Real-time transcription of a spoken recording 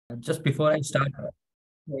Just before I start,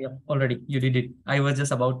 yeah, already you did it. I was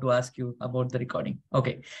just about to ask you about the recording.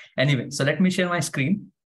 Okay. Anyway, so let me share my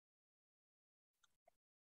screen.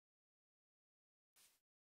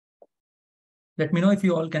 Let me know if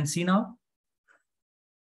you all can see now.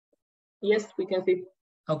 Yes, we can see.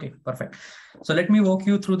 Okay, perfect. So let me walk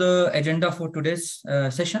you through the agenda for today's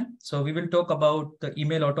session. So we will talk about the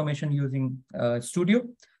email automation using Studio,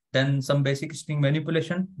 then some basic string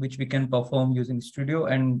manipulation, which we can perform using Studio.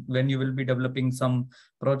 And when you will be developing some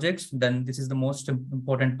projects, then this is the most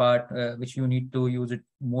important part, which you need to use it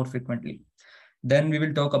more frequently. Then we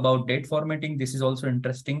will talk about date formatting. This is also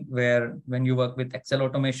interesting, where when you work with Excel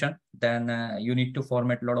automation, then you need to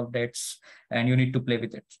format a lot of dates and you need to play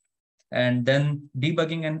with it. And then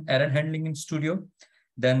debugging and error handling in Studio.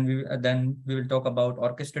 Then we will talk about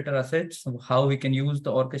Orchestrator assets, how we can use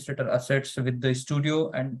the Orchestrator assets with the Studio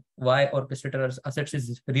and why Orchestrator assets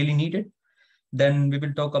is really needed. Then we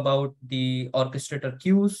will talk about the Orchestrator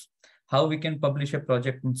queues, how we can publish a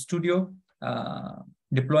project in Studio,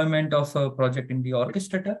 deployment of a project in the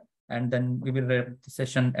Orchestrator, and then we will wrap the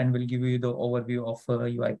session and we'll give you the overview of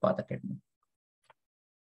UiPath Academy.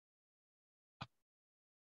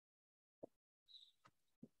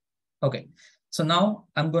 Okay, so now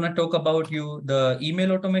I'm going to talk about the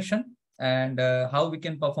email automation and how we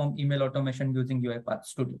can perform email automation using UiPath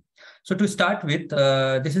Studio. So to start with,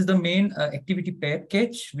 this is the main activity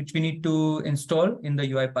package which we need to install in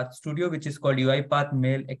the UiPath Studio, which is called UiPath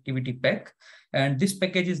Mail Activity Pack. And this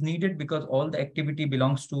package is needed because all the activity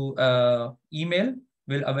belongs to email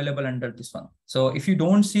will available under this one. So if you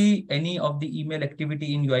don't see any of the email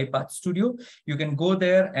activity in UiPath Studio, you can go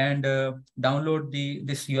there and download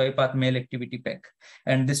this UiPath Mail Activity Pack.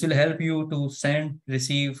 And this will help you to send,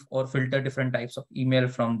 receive, or filter different types of email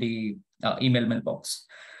from the email mailbox.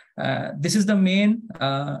 This is the main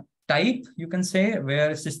type, you can say,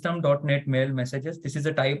 where system.net mail messages. This is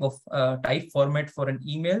a type of type format for an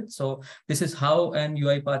email. So this is how an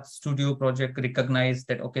UiPath Studio project recognize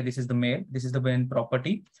that, okay, this is the mail, this is the main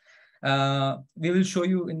property. We will show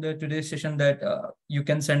you in the today's session that you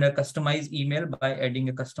can send a customized email by adding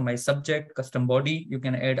a customized subject, custom body. You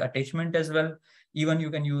can add attachment as well. Even you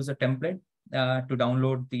can use a template to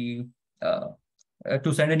download the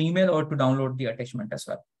to send an email or to download the attachment as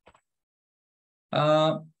well.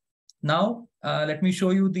 Now, let me show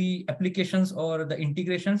you the applications or the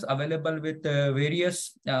integrations available with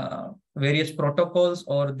various protocols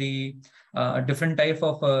or the different type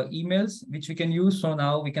of emails which we can use. So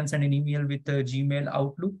now we can send an email with Gmail,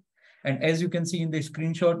 Outlook. And as you can see in the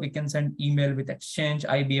screenshot, we can send email with Exchange,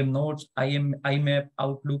 IBM Notes, IMAP,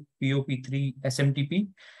 Outlook, POP3, SMTP.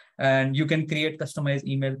 And you can create customized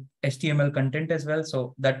email HTML content as well.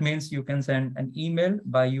 So that means you can send an email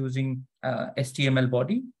by using HTML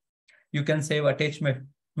body. You can save attachment,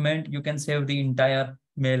 you can save the entire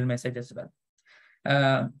mail message as well.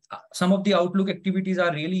 Some of the Outlook activities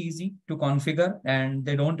are really easy to configure and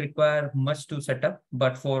they don't require much to set up.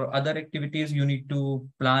 But for other activities, you need to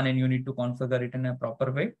plan and you need to configure it in a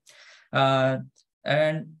proper way.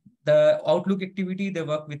 And the Outlook activity, they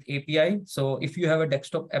work with API. So if you have a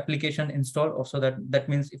desktop application installed, also that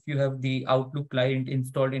means if you have the Outlook client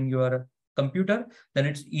installed in your computer, then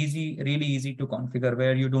it's really easy to configure,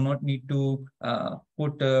 where you do not need to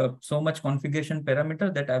put so much configuration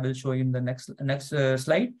parameter that I will show you in the next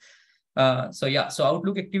slide. So yeah, so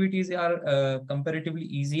Outlook activities are comparatively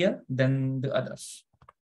easier than the others.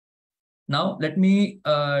 Now, let me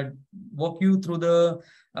walk you through the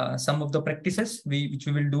some of the practices which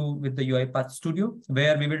we will do with the UiPath Studio,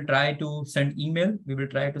 where we will try to send email. We will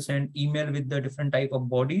try to send email with the different type of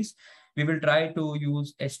bodies. We will try to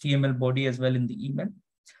use HTML body as well in the email.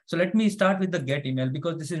 So let me start with the get email,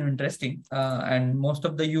 because this is interesting. And most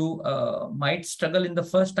of you might struggle in the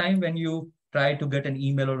first time when you try to get an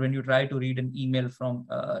email or when you try to read an email from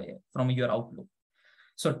your Outlook.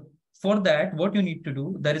 So for that, what you need to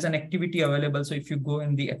do, there is an activity available. So if you go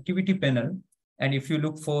in the activity panel and if you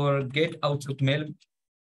look for get Outlook mail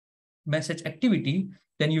message activity,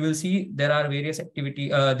 then you will see there are various activity.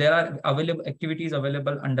 There are available activities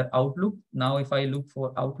available under Outlook. Now, if I look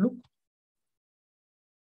for Outlook,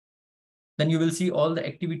 then you will see all the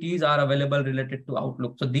activities are available related to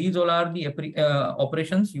Outlook. So these all are the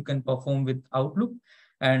operations you can perform with Outlook.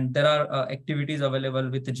 And there are activities available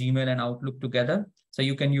with the Gmail and Outlook together. So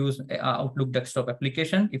you can use Outlook desktop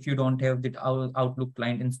application if you don't have the Outlook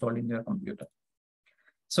client installed in your computer.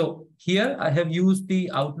 So here I have used the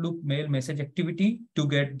Outlook mail message activity to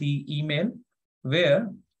get the email, where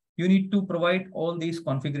you need to provide all these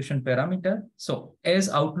configuration parameters. So as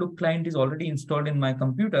Outlook client is already installed in my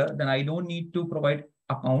computer, then I don't need to provide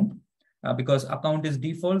account. because account is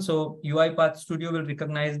default. So UiPath Studio will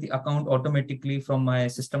recognize the account automatically from my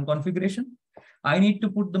system configuration. I need to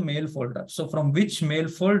put the mail folder. So from which mail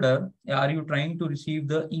folder are you trying to receive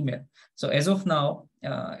the email? So as of now,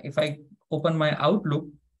 if I open my Outlook,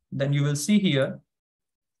 then you will see here,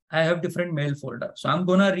 I have different mail folder. So I'm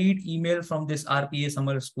gonna read email from this RPA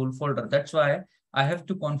Summer School folder. That's why I have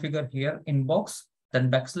to configure here inbox,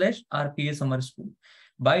 then / RPA Summer School.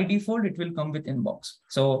 By default, it will come with inbox.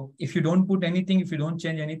 So if you don't put anything, if you don't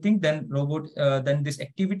change anything, then then this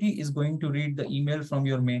activity is going to read the email from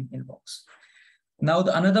your main inbox. Now,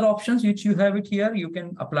 the another options which you have it here, you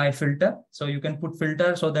can apply filter. So you can put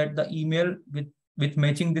filter so that the email with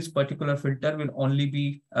matching this particular filter will only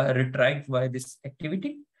be retrieved by this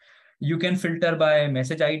activity. You can filter by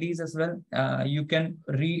message IDs as well. You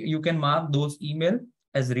can mark those email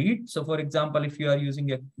as read. So for example, if you are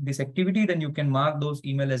using this activity, then you can mark those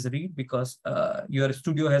email as read because your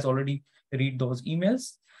studio has already read those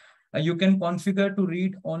emails. You can configure to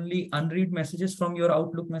read only unread messages from your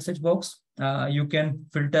Outlook message box. You can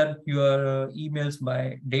filter your emails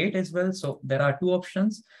by date as well. So there are two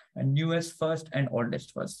options, newest first and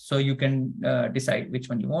oldest first. So you can decide which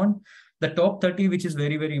one you want. The top 30, which is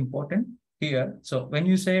very, very important here. So when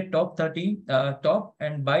you say top 30, top,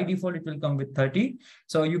 and by default, it will come with 30.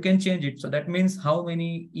 So you can change it. So that means how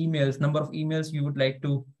many emails, number of emails you would like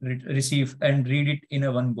to receive and read it in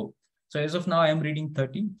a one go. So as of now, I am reading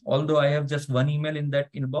 30, although I have just one email in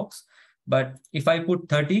that inbox. But if I put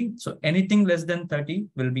 30, so anything less than 30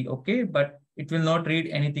 will be okay, but it will not read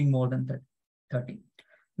anything more than 30.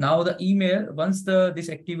 Now the email, once this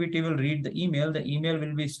activity will read the email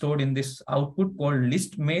will be stored in this output called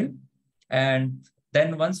list mail. And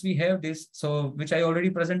then once we have this, so which I already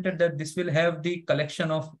presented, that this will have the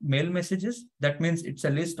collection of mail messages. That means it's a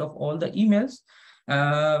list of all the emails,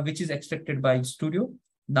 which is extracted by Studio.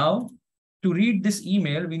 Now, to read this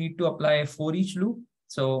email, we need to apply a for each loop.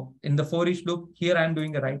 So in the for each loop, here I'm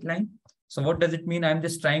doing a write line. So what does it mean? I'm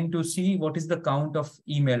just trying to see what is the count of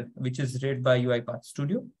email which is read by UiPath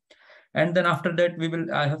Studio. And then after that,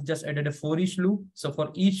 I have just added a for each loop. So for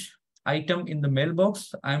each item in the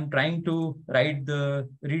mailbox, I'm trying to read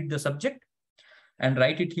the subject and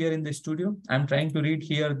write it here in the Studio. I'm trying to read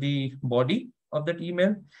here the body of that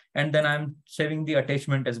email. And then I'm saving the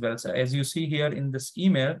attachment as well. So as you see here in this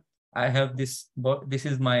email, I have this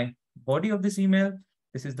is my body of this email.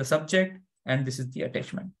 This is the subject, and this is the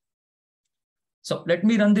attachment. So let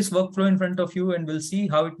me run this workflow in front of you and we'll see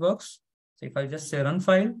how it works. So if I just say run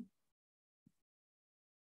file.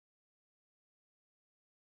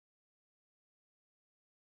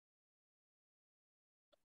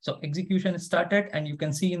 So execution is started, and you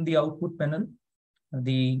can see in the output panel,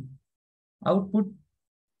 the output.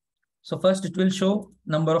 So first it will show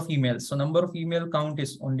number of emails. So number of email count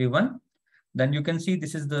is only 1. Then you can see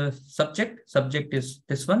this is the subject. Subject is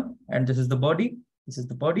this one, and this is the body. This is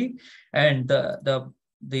the body, and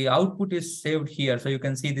the output is saved here. So you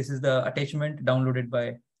can see this is the attachment downloaded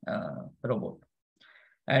by robot.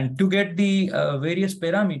 And to get the various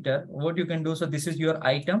parameter, what you can do, so this is your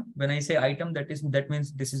item. When I say item, that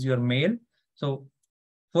means this is your mail. So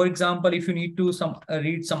for example, if you need to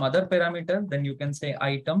read some other parameter, then you can say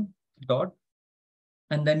item dot,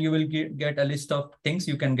 and then you will get a list of things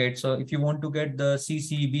you can get. So if you want to get the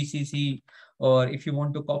CC, BCC, or if you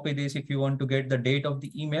want to copy this, if you want to get the date of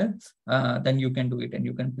the email, then you can do it and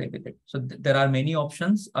you can play with it. So there are many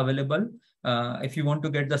options available. If you want to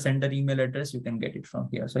get the sender email address, you can get it from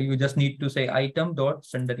here. So you just need to say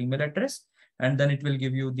item.sender email address, and then it will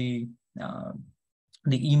give you the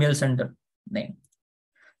email sender name.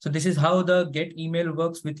 So this is how the get email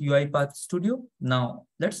works with UiPath Studio. Now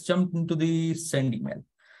let's jump into the send email.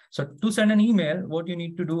 So to send an email, what you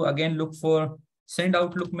need to do, again, look for send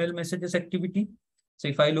Outlook mail messages activity. So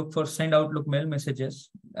if I look for send Outlook mail messages,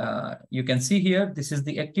 you can see here, this is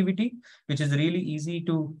the activity, which is really easy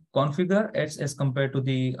to configure as compared to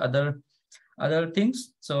the other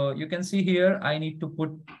things. So you can see here, I need to put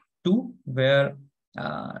to where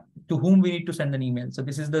to whom we need to send an email. So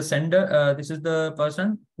this is the sender, this is the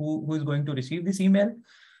person who is going to receive this email.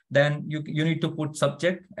 Then you need to put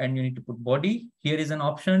subject and you need to put body. Here is an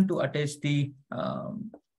option to attach the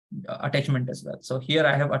attachment as well. So here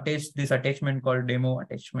I have attached this attachment called demo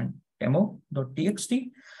attachment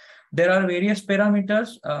demo.txt. There are various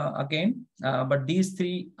parameters again, but these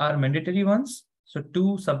three are mandatory ones. So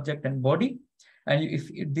to, subject, and body. And if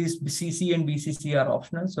these CC and BCC are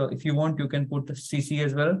optional, so if you want, you can put CC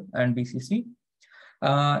as well and BCC.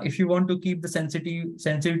 If you want to keep the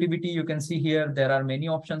sensitivity, you can see here, there are many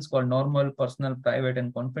options called normal, personal, private,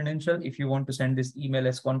 and confidential. If you want to send this email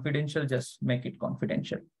as confidential, just make it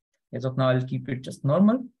confidential. As of now, I'll keep it just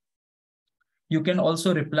normal. You can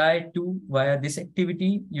also reply to via this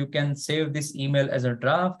activity. You can save this email as a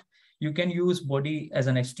draft. You can use body as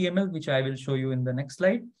an HTML, which I will show you in the next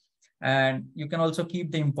slide. And you can also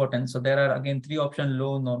keep the importance. So there are again 3 options: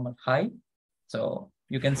 low, normal, high. So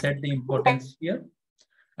you can set the importance here.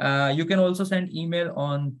 You can also send email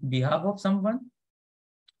on behalf of someone.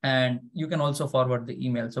 And you can also forward the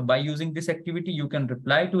email. So by using this activity, you can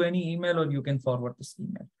reply to any email or you can forward this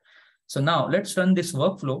email. So now let's run this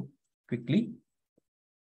workflow quickly.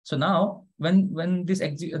 So now when this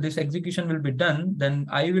execution will be done, then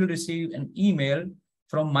I will receive an email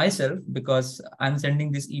from myself because I'm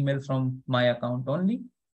sending this email from my account only.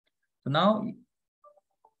 So now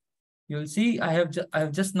you'll see I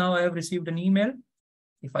have received an email.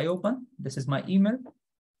 If I open, this is my email.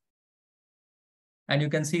 And you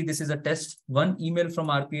can see this is a test 1 email from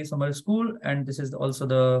RPA Summer School. And this is also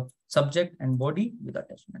the subject and body with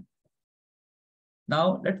attachment.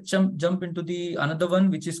 Now let's jump into the another one,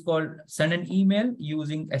 which is called send an email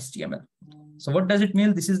using HTML. So what does it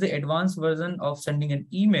mean? This is the advanced version of sending an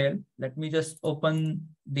email. Let me just open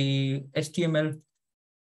the HTML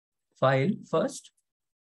file first.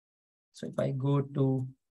 So if I go to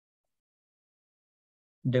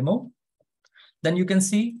demo, then you can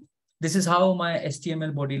see this is how my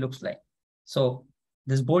HTML body looks like. So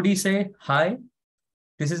this body say, hi,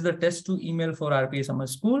 this is the test 2 email for RPA Summer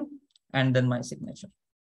School, and then my signature.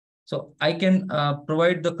 So I can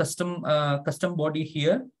provide the custom body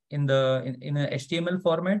here in a HTML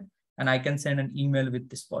format, and I can send an email with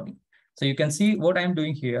this body. So you can see what I'm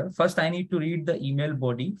doing here. First, I need to read the email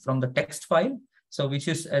body from the text file, so which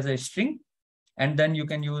is as a string, and then you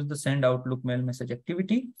can use the send Outlook mail message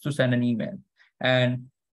activity to send an email. And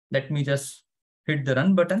let me just hit the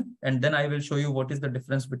run button, and then I will show you what is the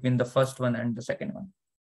difference between the first one and the second one.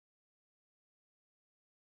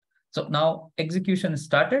 So now execution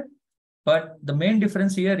started, but the main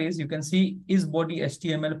difference here is you can see is body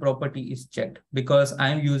HTML property is checked because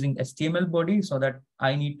I'm using HTML body, so that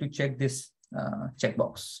I need to check this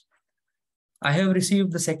checkbox. I have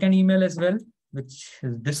received the second email as well, which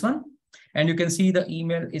is this one. And you can see the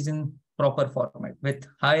email is in proper format with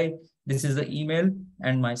hi, this is the email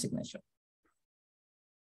and my signature.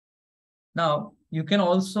 Now you can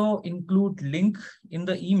also include link in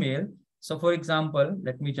the email. So for example,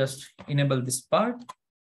 let me just enable this part.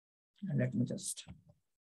 And let me just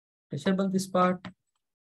disable this part.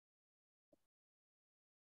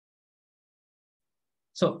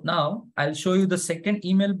 So now I'll show you the second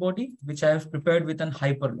email body, which I have prepared with an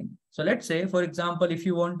hyperlink. So let's say, for example, if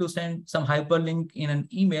you want to send some hyperlink in an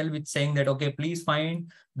email with saying that, okay, please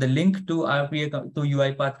find the link to RPA to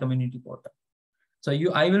UiPath community portal. So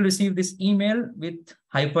I will receive this email with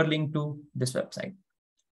hyperlink to this website.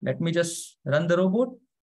 Let me just run the robot.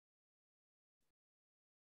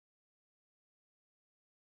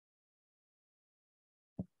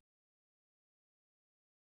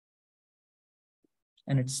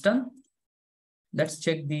 And it's done. Let's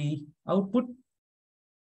check the output.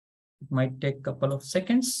 It might take a couple of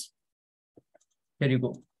seconds. Here you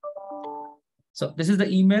go. So this is the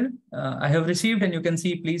email I have received, and you can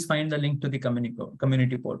see, please find the link to the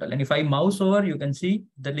community portal. And if I mouse over, you can see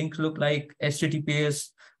the links look like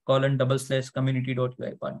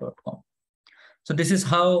https://community.uipath.com. So this is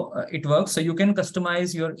how it works. So you can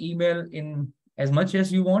customize your email in as much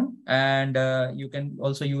as you want, and you can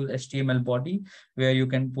also use HTML body where you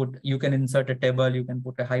can insert a table, you can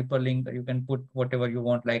put a hyperlink, or you can put whatever you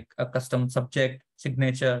want, like a custom subject,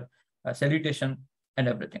 signature, salutation, and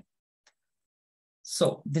everything.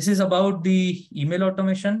 So this is about the email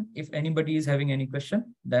automation. If anybody is having any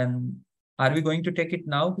question, then are we going to take it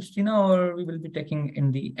now, Christina, or we will be taking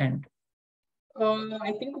in the end?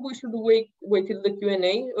 I think we should wait till the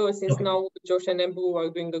Q&A since okay. Now Josh and Ebru are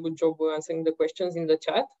doing a good job answering the questions in the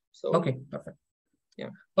chat. So okay, perfect.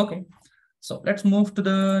 Yeah. Okay, so let's move to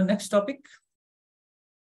the next topic.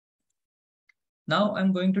 Now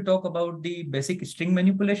I'm going to talk about the basic string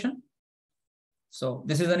manipulation. So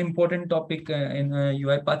this is an important topic in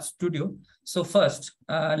UiPath Studio. So first,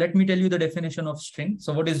 let me tell you the definition of string.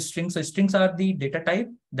 So what is string? So strings are the data type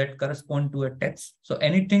that correspond to a text. So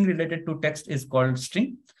anything related to text is called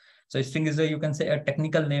string. So string is you can say a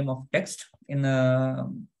technical name of text in the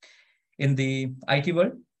IT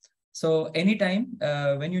world. So anytime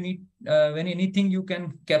when you need when anything you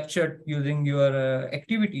can capture using your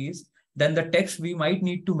activities, then the text we might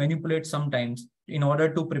need to manipulate sometimes in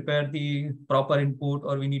order to prepare the proper input,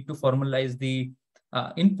 or we need to formalize the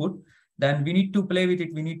input. Then we need to play with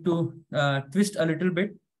it. We need to twist a little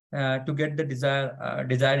bit to get the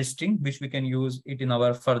desired string, which we can use it in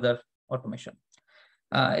our further automation.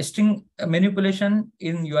 String manipulation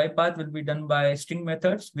in UiPath will be done by string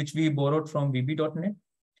methods, which we borrowed from VB.NET.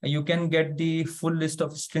 You can get the full list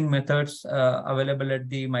of string methods available at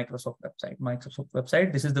the Microsoft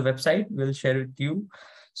website. This is the website. We'll share it with you.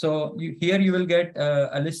 So here you will get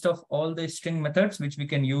a list of all the string methods which we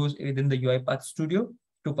can use within the UiPath Studio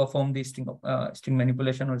to perform the string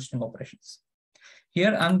manipulation or string operations.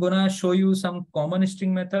 Here, I'm going to show you some common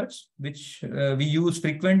string methods which we use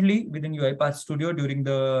frequently within UiPath Studio during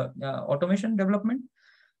the automation development.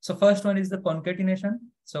 So first one is the concatenation.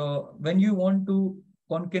 So when you want to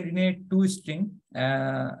concatenate two strings,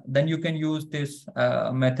 then you can use this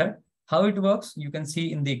method. How it works, you can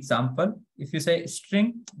see in the example. If you say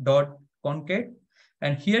string.concate,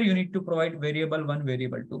 and here you need to provide variable 1,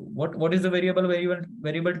 variable 2. What is the variable?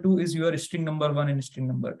 Variable 2 is your string number 1 and string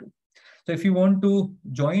number 2. So if you want to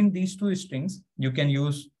join these two strings, you can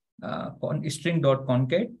use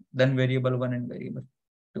string.concate, then variable 1 and variable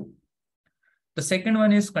 2. The second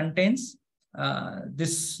one is contains.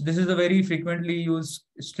 This is a very frequently used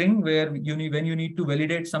string where when you need to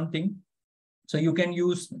validate something. So you can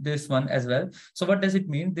use this one as well. So what does it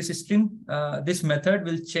mean? This string, this method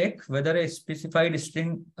will check whether a specified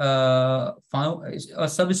string a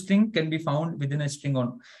substring can be found within a string or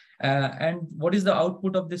not. And what is the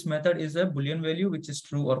output of this method is a Boolean value, which is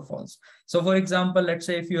true or false. So for example, let's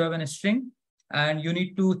say if you have a string and you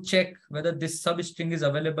need to check whether this substring is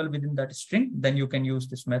available within that string, then you can use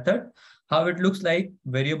this method. How it looks like: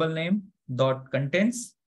 variable name dot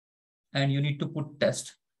contains, and you need to put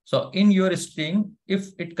test. So in your string, if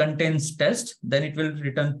it contains test, then it will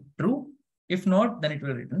return true. If not, then it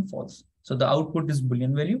will return false. So the output is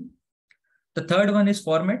Boolean value. The third one is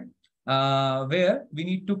format, where we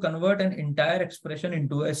need to convert an entire expression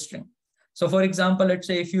into a string. So for example, let's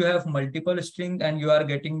say if you have multiple string and you are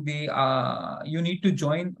getting the, you need to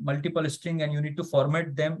join multiple string and you need to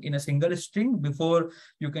format them in a single string before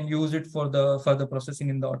you can use it for the further processing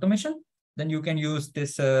in the automation, then you can use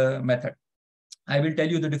this method. I will tell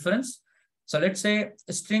you the difference. So let's say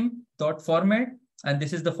string.format, and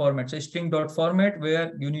this is the format. So string.format,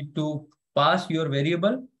 where you need to pass your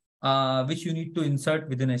variable, which you need to insert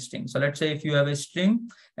within a string. So let's say if you have a string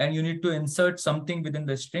and you need to insert something within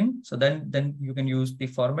the string, so then you can use the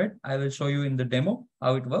format. I will show you in the demo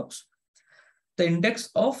how it works. The index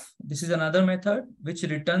of, this is another method which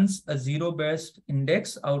returns a zero-based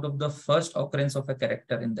index out of the first occurrence of a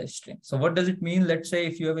character in the string. So what does it mean? Let's say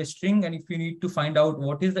if you have a string and if you need to find out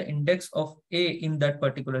what is the index of A in that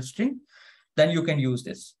particular string, then you can use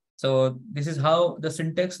this. So this is how the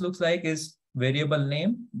syntax looks like: is variable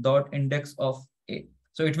name dot index of A.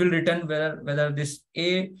 So it will return whether this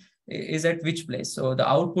A is at which place. So the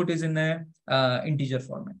output is in a integer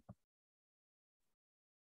format.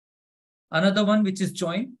 Another one, which is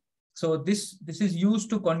join. So this is used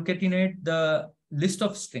to concatenate the list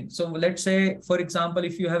of strings. So let's say, for example,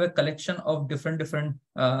 if you have a collection of different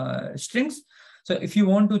strings, so if you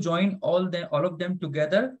want to join all of them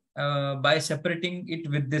together by separating it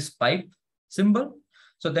with this pipe symbol,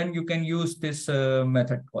 so then you can use this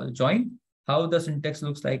method called join. How the syntax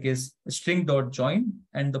looks like is string.join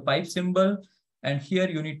and the pipe symbol. And here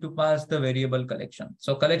you need to pass the variable collection.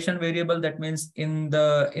 So collection variable, that means in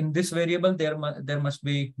this variable there must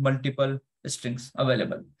be multiple strings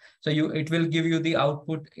available. So it will give you the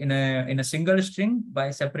output in a single string by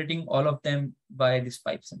separating all of them by this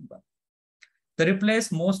pipe symbol. The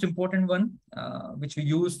replace, most important one, which we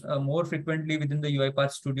use more frequently within the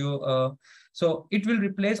UiPath Studio. So it will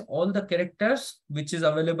replace all the characters which is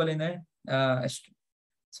available in a string.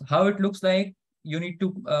 So how it looks like: you need to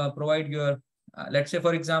provide your let's say,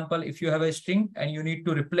 for example, if you have a string and you need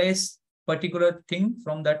to replace particular thing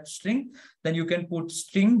from that string, then you can put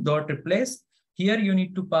string.replace. Here you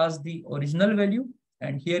need to pass the original value,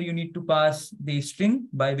 and here you need to pass the string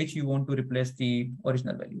by which you want to replace the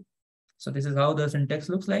original value. So this is how the syntax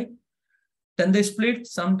looks like. Then the split,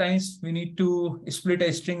 sometimes we need to split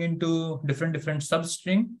a string into different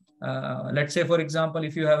substring. Let's say, for example,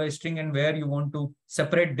 if you have a string and where you want to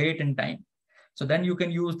separate date and time. So then you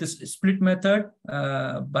can use this split method.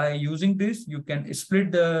 By using this, you can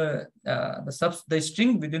split the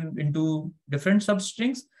string into different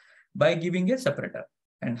substrings by giving a separator.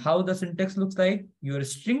 And how the syntax looks like: your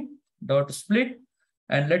string dot split.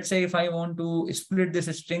 And let's say if I want to split this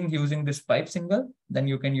string using this pipe symbol, then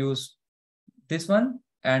you can use this one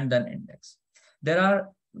and then index. There are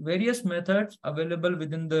various methods available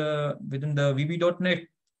within the VB.NET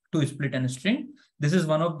to split a string. This is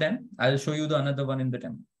one of them. I'll show you the another one in the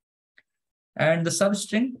demo. And the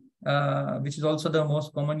substring, which is also the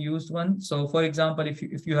most common used one. So for example,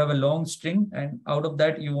 if you have a long string and out of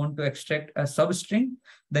that you want to extract a substring,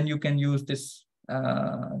 then you can use this,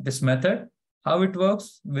 this method. How it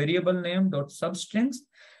works: variable name dot substrings.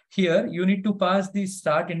 Here you need to pass the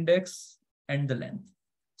start index and the length.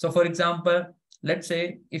 So for example, let's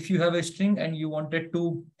say if you have a string and you wanted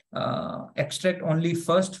to extract only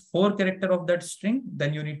first 4 characters of that string,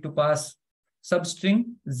 then you need to pass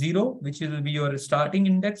substring 0, which will be your starting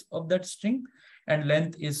index of that string, and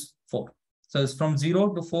length is 4. So it's from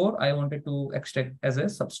 0 to 4, I wanted to extract as a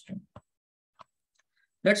substring.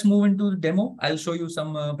 Let's move into the demo. I'll show you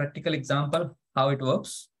some practical example how it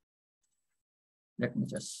works. Let me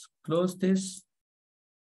just close this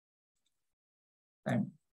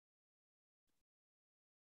and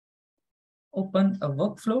open a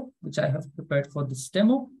workflow which I have prepared for this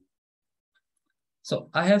demo. So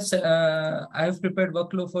I have prepared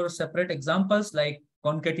workflow for separate examples like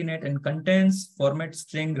concatenate and contains, format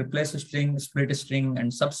string, replace string, split string,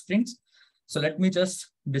 and substrings. So let me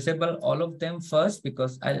just disable all of them first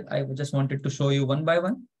because I just wanted to show you one by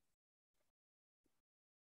one.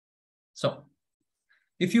 So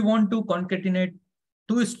if you want to concatenate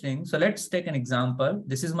 2 strings, so let's take an example.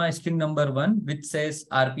 This is my string number 1, which says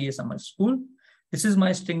RPA Summer School. This is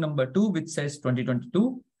my string number 2, which says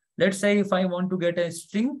 2022. Let's say if I want to get a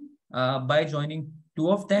string by joining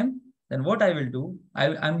 2 of them, then what I will do,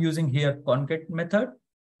 I'm using here concat method.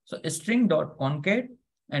 So string.concat,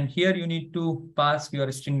 and here you need to pass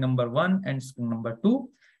your string number 1 and string number 2.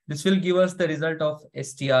 This will give us the result of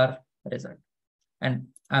str result. And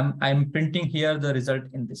I'm printing here the result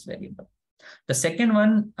in this variable. The second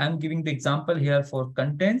one, I'm giving the example here for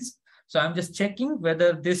contains. So I'm just checking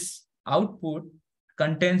whether this output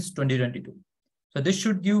contains 2022. So this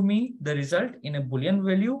should give me the result in a Boolean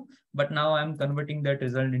value, but now I'm converting that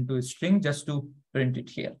result into a string just to print it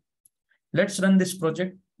here. Let's run this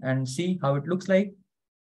project and see how it looks like.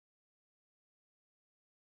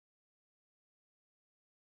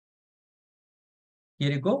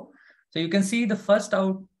 Here you go. So you can see the first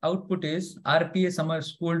output is RPA Summer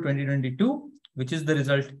School 2022, which is the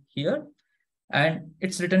result here. And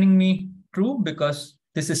it's returning me true because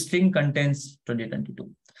this string contains 2022.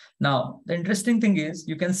 Now, the interesting thing is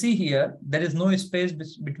you can see here, there is no space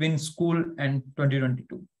between school and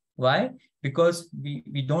 2022. Why? Because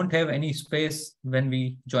we don't have any space when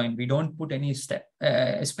we join. We don't put any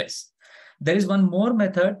space. There is one more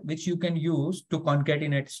method which you can use to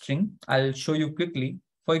concatenate string. I'll show you quickly.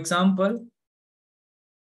 For example,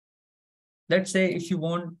 let's say if you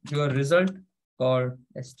want your result called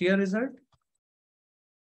str result,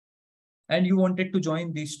 and you wanted to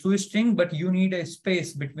join these 2 strings, but you need a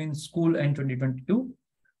space between school and 2022.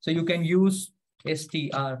 So you can use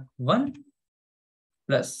str1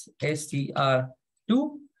 plus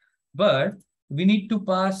str2, but we need to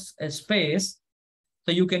pass a space.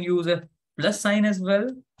 So you can use a plus sign as well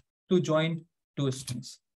to join 2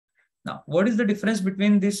 strings. Now, what is the difference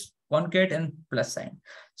between this concat and plus sign?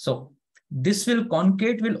 So this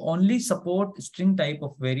concat will only support string type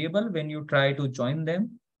of variable when you try to join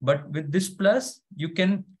them. But with this plus, you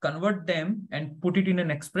can convert them and put it in an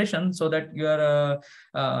expression so that your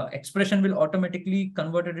expression will automatically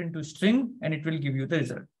convert it into string and it will give you the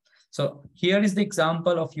result. So here is the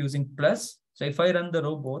example of using plus. So if I run the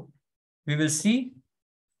robot, we will see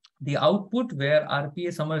the output where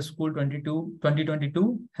RPA Summer School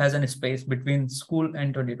 2022 has a space between school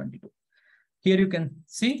and 2022. Here you can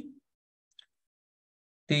see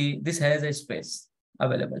this has a space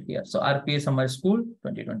available here. So RPA Summer School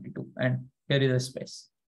 2022, and here is a space.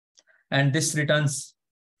 And this returns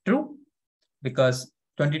true because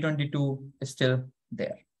 2022 is still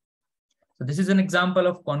there. So this is an example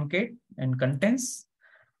of concat and contains.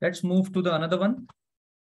 Let's move to the another one.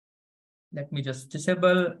 Let me just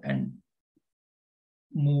disable and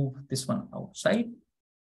move this one outside.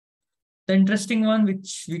 The interesting one,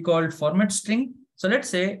 which we called format string. So let's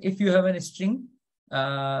say if you have a string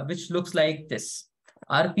which looks like this,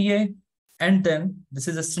 RPA, and then this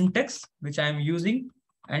is a syntax which I am using,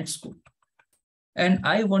 and school. And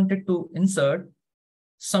I wanted to insert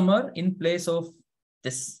summer in place of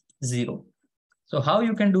this 0. So how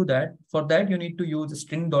you can do that? For that, you need to use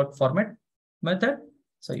string.format method.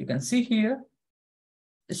 So you can see here,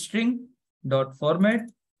 string.format.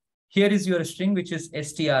 Here is your string, which is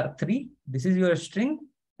str3. This is your string,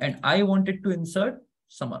 and I wanted to insert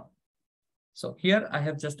summer. So here I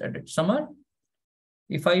have just added summer.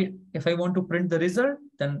 If I want to print the result,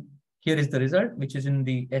 then here is the result, which is in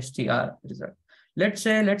the str result. Let's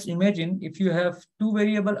imagine if you have 2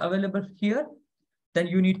 variables available here, then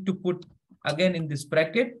you need to put again in this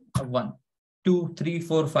bracket a 1. 2, 3,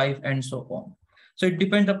 4, 5, and so on. So it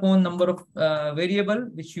depends upon number of variable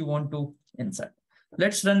which you want to insert.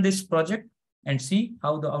 Let's run this project and see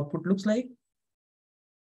how the output looks like.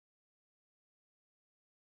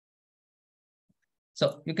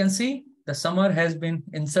 So you can see the summer has been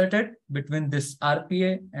inserted between this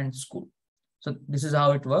RPA and school. So this is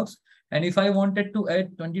how it works. And if I wanted to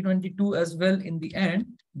add 2022 as well in the end,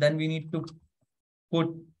 then we need to put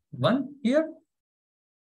 1 here.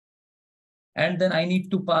 And then I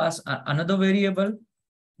need to pass another variable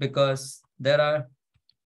because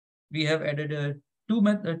we have added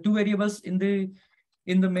two variables in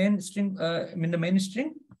the main string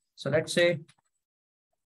So let's say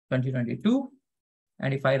 2022.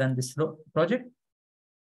 And if I run this project,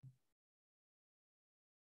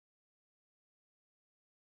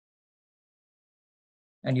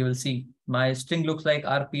 and you will see my string looks like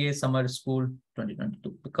RPA Summer School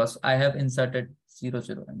 2022 because I have inserted 0,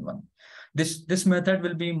 0, and 1. This method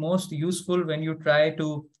will be most useful when you try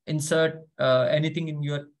to insert anything in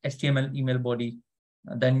your HTML email body.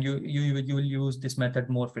 Then you will use this method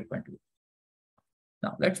more frequently.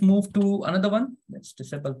 Now let's move to another one. Let's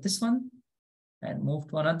disable this one and move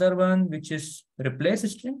to another one, which is replace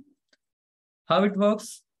string. How it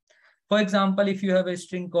works? For example, if you have a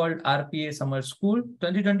string called RPA Summer School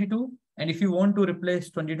 2022, and if you want to replace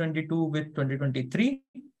 2022 with 2023,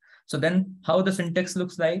 so then how the syntax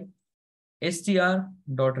looks like,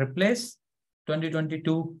 str.replace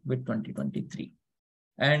 2022 with 2023.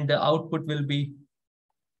 And the output will be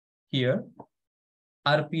here,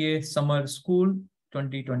 RPA Summer School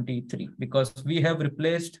 2023, because we have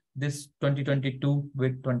replaced this 2022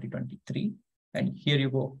 with 2023. And here you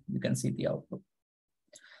go, you can see the output.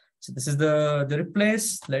 So this is the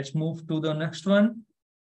replace. Let's move to the next one,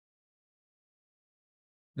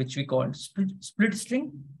 which we call split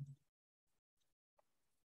string.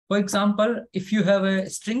 For example, if you have a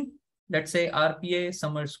string, let's say RPA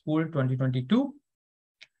Summer School 2022.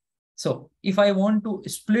 So if I want to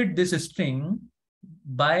split this string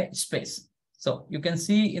by space, so you can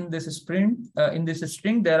see in this string,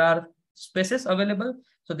 there are spaces available.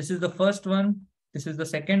 So this is the first one, this is the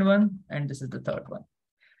second one, and this is the third one.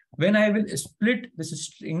 When I will split this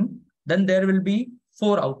string, then there will be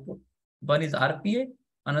 4 output. One is RPA,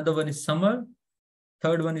 another one is summer,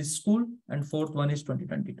 third one is school, and fourth one is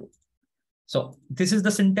 2022. So this is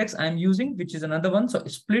the syntax I'm using, which is another one. So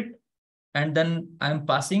split, and then I'm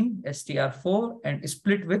passing str4 and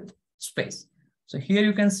split with space. So here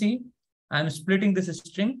you can see I'm splitting this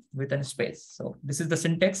string with a space. So this is the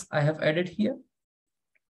syntax I have added here.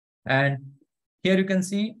 And here you can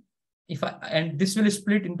see and this will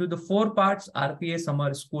split into the 4 parts, RPA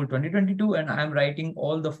Summer School 2022, and I'm writing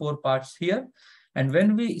all the 4 parts here. And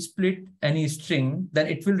when we split any string, then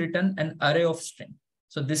it will return an array of string.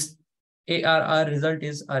 So this ARR result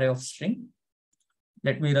is array of string.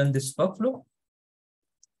 Let me run this workflow.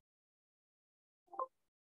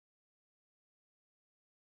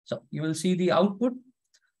 So you will see the output.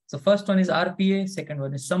 So first one is RPA, second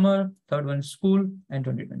one is summer, third one is school, and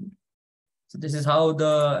 2022. So this is how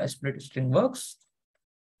the split string works.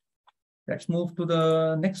 Let's move to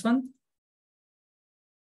the next one,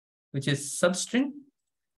 which is substring.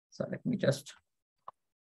 So let me just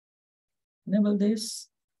enable this.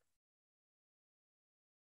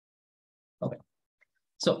 Okay.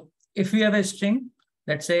 So if we have a string,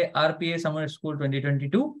 let's say RPA Summer School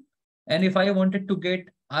 2022, and if I wanted to get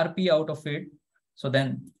RP out of it, so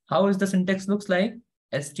then how is the syntax looks like?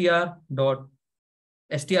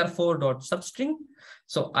 str4.substring.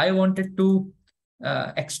 So I wanted to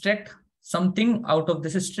extract something out of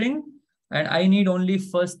this string, and I need only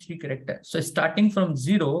first 3 characters. So starting from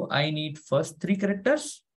 0, I need first 3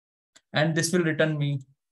 characters, and this will return me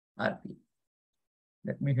RP.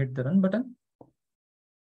 Let me hit the run button.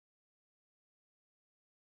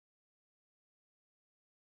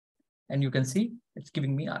 And you can see it's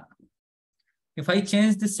giving me RP. If I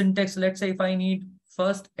change this syntax, let's say if I need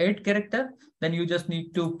first 8 character, then you just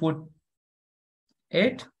need to put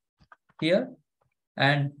 8 here.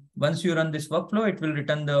 And once you run this workflow, it will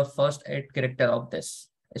return the first 8 character of this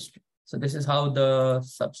string. So this is how the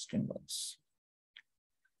substring works.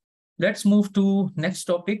 Let's move to next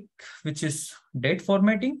topic, which is date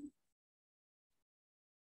formatting.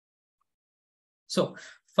 So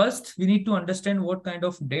first, we need to understand what kind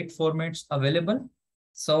of date formats available.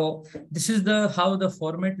 So this is how the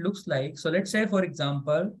format looks like. So let's say, for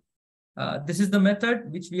example, this is the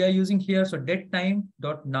method which we are using here. So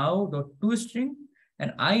datetime.now.toString,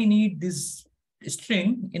 and I need this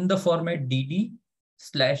string in the format dd/mm/yyyy.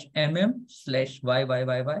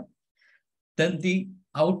 Then the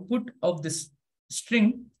output of this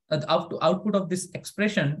string the output of this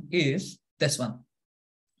expression is this one.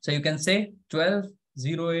 So you can say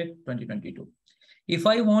 12/08/2022. If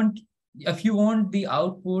you want the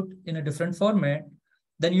output in a different format,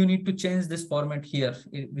 then you need to change this format here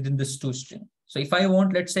within this toString. So if I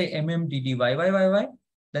want, let's say MMDDYYYY,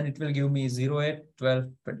 then it will give me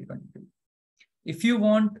 08/12/2022. If you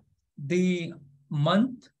want the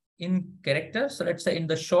month in characters, so let's say in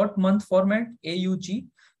the short month format, AUG,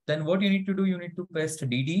 then what you need to do, you need to paste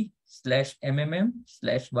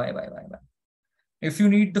DD/MMM/YYYY. If you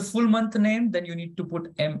need the full month name, then you need to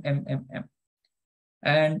put MMMM.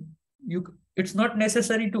 And it's not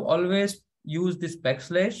necessary to always use this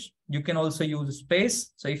backslash. You can also use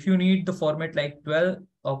space. So if you need the format like 12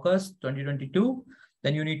 August 2022,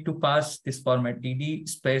 then you need to pass this format DD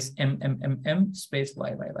space MMMM space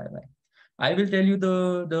YYYY. I will tell you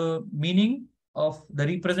the meaning of the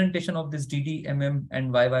representation of this DD, MM,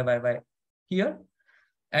 and YYYY here.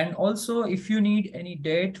 And also, if you need any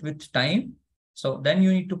date with time, so then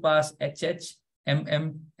you need to pass HH,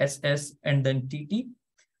 MM, SS, and then TT.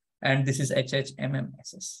 And this is HH, MM,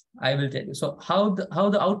 SS. I will tell you. So how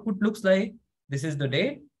the output looks like, this is the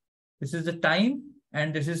date, this is the time,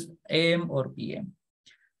 and this is AM or PM.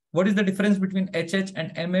 What is the difference between HH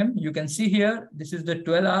and MM? You can see here, this is the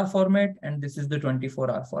 12-hour format, and this is the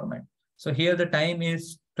 24-hour format. So here the time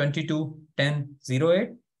is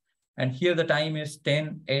 22:10:08, and here the time is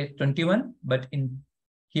 10:08:21, but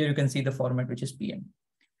here you can see the format, which is PM.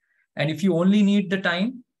 And if you only need the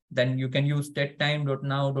time, then you can use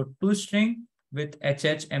datetime.now.toString with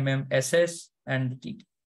HH, MM, SS, and TT.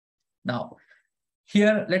 Now,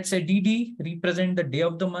 here, let's say DD represent the day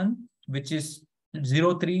of the month, which is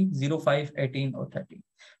 03, 05, 18, or 30.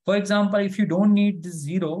 For example, if you don't need this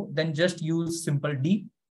 0, then just use simple D.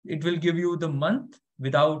 It will give you the month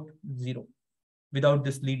without 0, without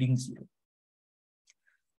this leading 0.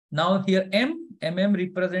 Now here MM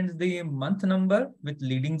represents the month number with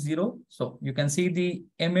leading 0. So you can see the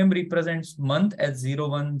MM represents month as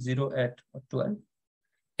 01, 08, or 12.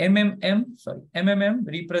 MMM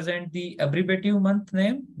represent the abbreviative month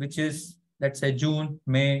name, which is, let's say, June,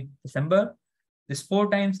 May, December. This 4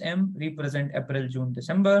 times M represent April, June,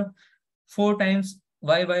 December. 4 times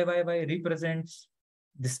YYYY represents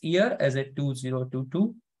this year as a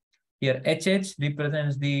 2022. Here HH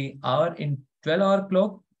represents the hour in 12-hour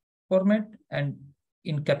clock format, and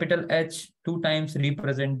in capital H 2 times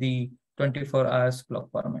represent the 24 hours clock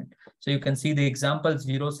format. So you can see the examples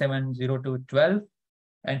 07, 02, 12,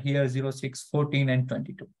 and here 06, 14, and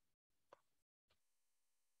 22.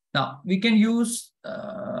 Now we can use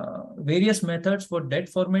various methods for date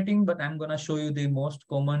formatting, but I'm going to show you the most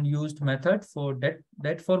common used method for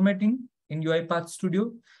date formatting in UiPath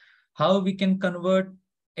Studio. How we can convert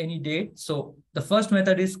any date. So the first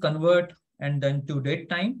method is convert and then to date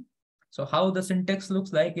time. So how the syntax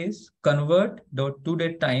looks like is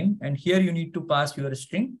convert.toDateTime, and here you need to pass your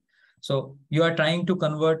string. So you are trying to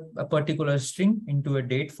convert a particular string into a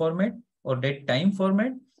date format or date time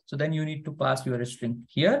format. So then you need to pass your string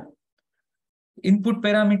here. Input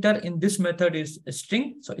parameter in this method is a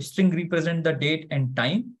string. So a string represents the date and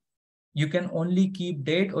time. You can only keep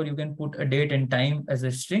date, or you can put a date and time as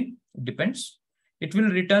a string. It depends. It will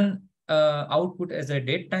return output as a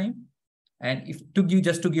date time. And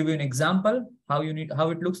just to give you an example, how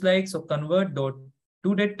it looks like. So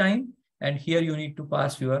convert.toDateTime, and here you need to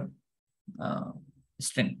pass your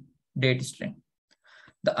string, date string.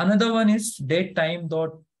 The another one is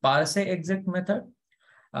datetime.parseExec method.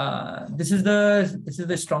 This is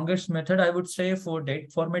the strongest method, I would say, for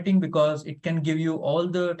date formatting, because it can give you all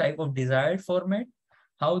the type of desired format.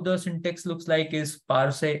 How the syntax looks like is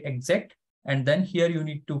parseExec, and then here you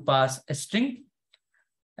need to pass a string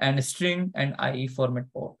and IE format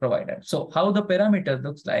provided. So how the parameter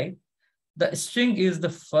looks like, the string is the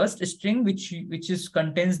first string which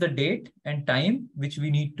contains the date and time which we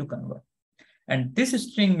need to convert. And this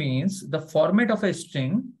string means the format of a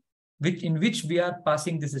string in which we are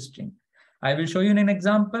passing this string. I will show you in an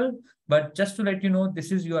example, but just to let you know,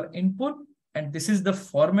 this is your input and this is the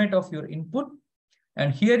format of your input.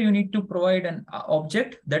 And here you need to provide an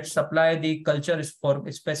object that supply the culture for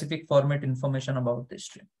specific format information about the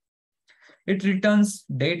string. It returns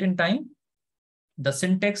date and time. The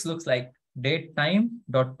syntax looks like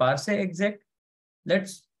datetime.parseExec.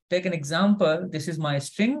 Let's take an example. This is my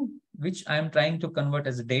string, which I am trying to convert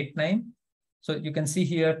as a date time. So you can see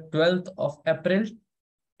here 12th of April,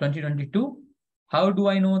 2022. How do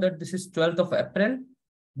I know that this is 12th of April,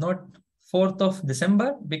 not 4th of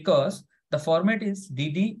December? Because the format is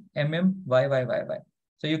DD, MM, YYYY.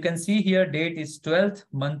 So you can see here date is 12th,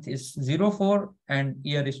 month is 04, and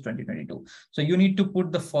year is 2022. So you need to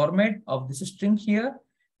put the format of this string here,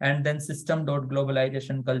 and then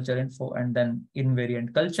system.globalization culture info, and then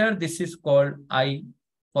invariant culture. This is called I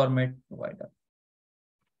format provider.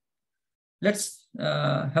 Let's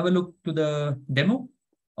have a look to the demo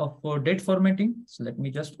of date formatting. So let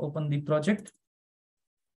me just open the project.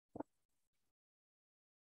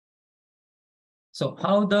 So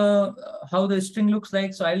how the string looks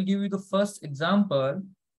like. So I'll give you the first example.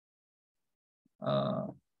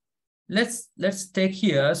 Let's take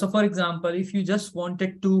here. So for example, if you just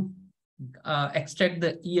wanted to extract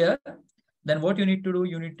the year, then what you need to do,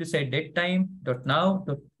 you need to say date time dot now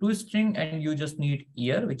dot toString, and you just need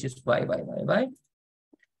year, which is y.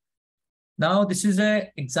 Now this is an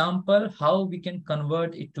example how we can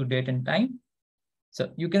convert it to date and time.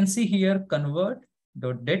 So you can see here convert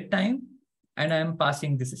dot date time, and I am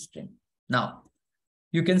passing this string. Now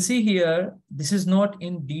you can see here, this is not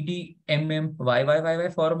in DD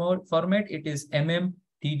format, it is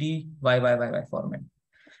DDYYY format.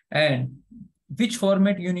 And which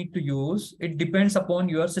format you need to use, it depends upon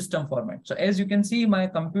your system format. So as you can see, my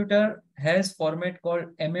computer has format called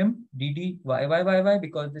DDYYY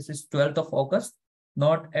because this is 12th of August,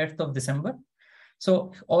 not 8th of December.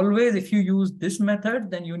 So always if you use this method,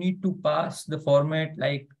 then you need to pass the format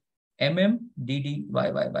like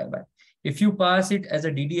DDYYY. If you pass it as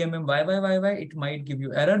a DDMMYYY, it might give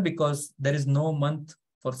you error because there is no month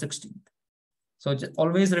for 16th. So just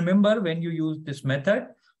always remember, when you use this method,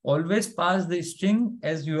 always pass the string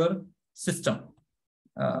as your system,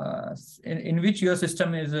 in which your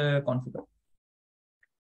system is configured.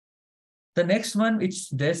 The next one, which is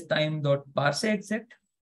datetime.parseExec.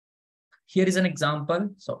 Here is an example.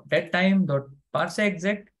 So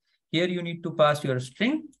datetime.parseExec. Here you need to pass your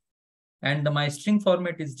string, and my string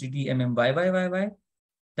format is DDMMYYY.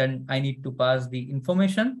 Then I need to pass the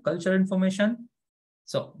information, culture information.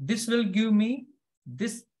 So this will give me,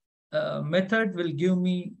 this method will give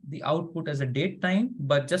me the output as a date time,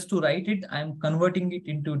 but just to write it, I'm converting it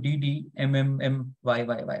into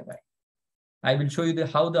DDMMYYY. I will show you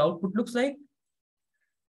how the output looks like.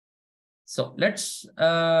 So let's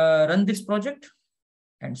run this project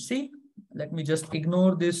and see. Let me just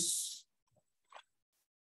ignore this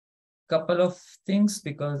couple of things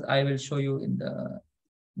because I will show you in the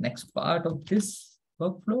next part of this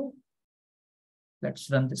workflow. Let's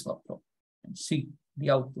run this workflow and see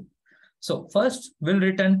the output. So first we'll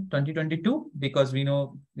return 2022 because we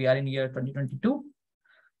know we are in year 2022.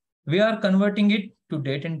 We are converting it to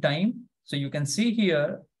date and time. So you can see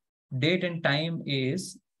here, date and time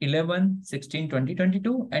is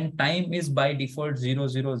 11/16/2022, and time is by default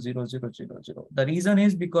 000000. The reason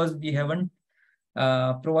is because we haven't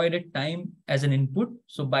provided time as an input.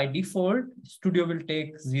 So by default, Studio will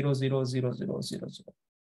take 000000.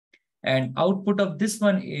 And output of this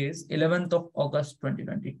one is 11th of August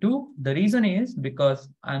 2022. The reason is because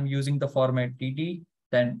I'm using the format DD,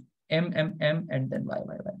 then MMM, and then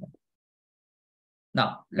YYY.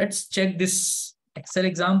 Now let's check this Excel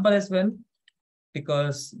example as well,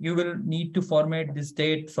 because you will need to format this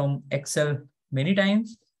date from Excel many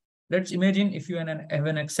times. Let's imagine if you have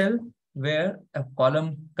an Excel where a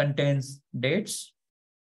column contains dates.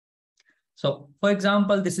 So for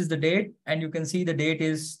example, this is the date, and you can see the date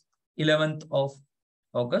is 11th of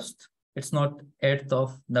August. It's not 8th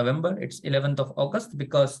of November, it's 11th of August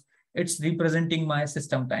because it's representing my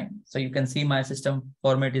system time. So you can see my system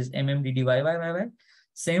format is MMDDYYY.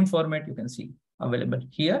 Same format you can see available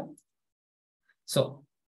here. So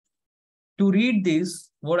to read this,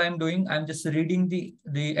 what I'm doing, I'm just reading the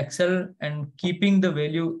Excel and keeping the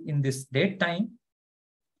value in this date time.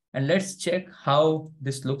 And let's check how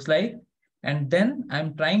this looks like. And then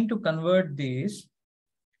I'm trying to convert this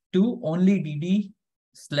to only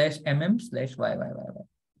DD/MM/YYYY.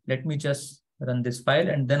 Let me just run this file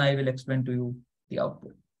and then I will explain to you the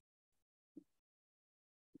output.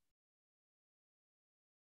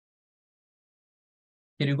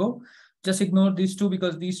 Here you go. Just ignore these two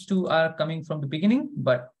because these two are coming from the beginning,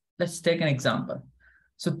 but let's take an example.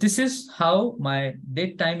 So this is how my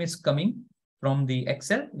date time is coming from the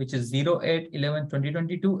Excel, which is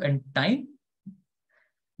 08/11/2022 and time.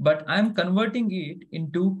 But I'm converting it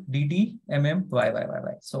into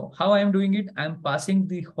DDMMYYY. So how I'm doing it, I'm passing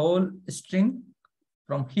the whole string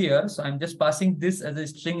from here. So I'm just passing this as a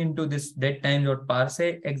string into this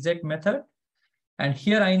datetime.parseExec method. And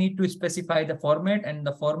here I need to specify the format, and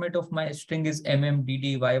the format of my string is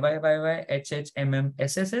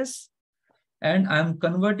MMDDYYY/HHMMSSS. And I'm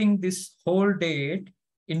converting this whole date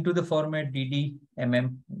into the format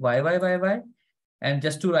DDMMYYY. And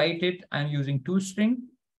just to write it, I'm using toString.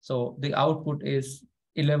 So the output is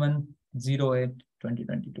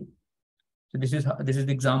 11/08/2022. So this is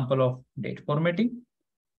the example of date formatting.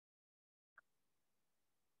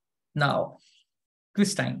 Now,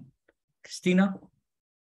 quiz time. Christina?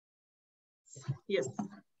 Yes,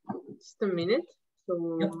 just a minute.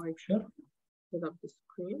 So Yep, I sure. put up the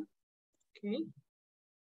screen. Okay.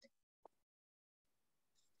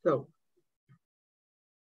 So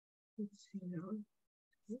let's see now.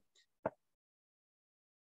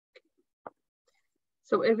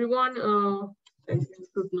 So everyone, as you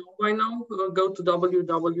should know by now, go to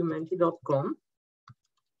www.menti.com.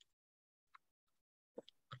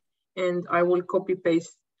 And I will copy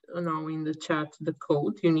paste now in the chat the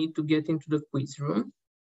code you need to get into the quiz room.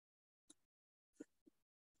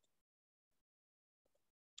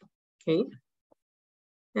 Okay.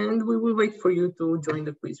 And we will wait for you to join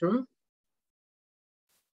the quiz room.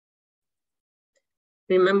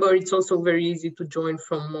 Remember, it's also very easy to join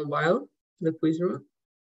from mobile, the quiz room.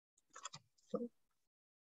 So,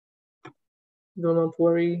 do not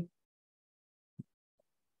worry.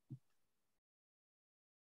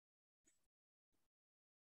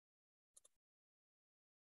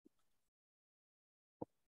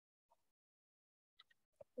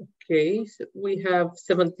 Okay, so we have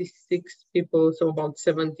 76 people, so about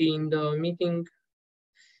 70 in the meeting.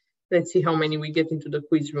 Let's see how many we get into the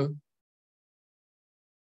quiz room.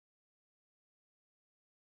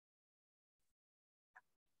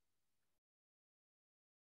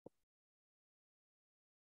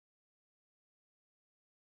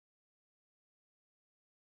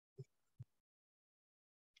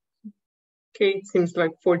 Okay, it seems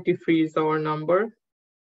like 43 is our number.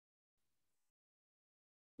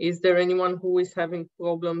 Is there anyone who is having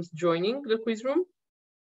problems joining the quiz room?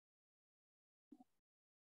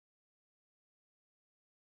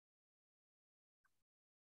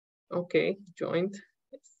 Okay, joined.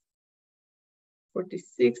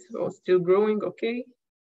 46, oh, still growing, okay.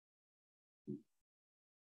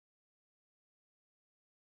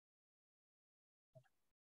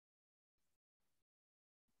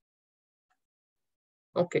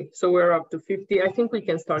 Okay, so we're up to 50. I think we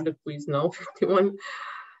can start the quiz now, 51.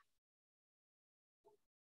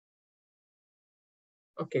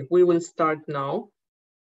 Okay, we will start now.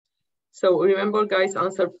 So remember, guys,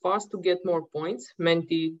 answer fast to get more points.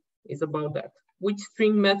 Menti is about that. Which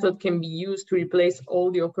string method can be used to replace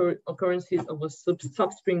all the occurrences of a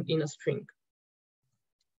substring in a string?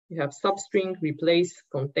 You have substring, replace,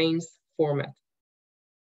 contains, format.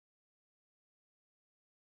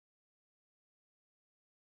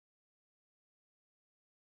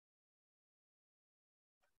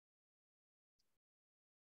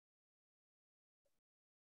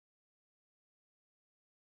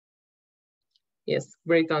 Yes,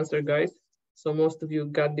 great answer, guys. So most of you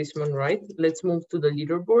got this one right. Let's move to the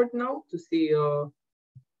leaderboard now to see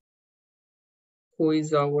who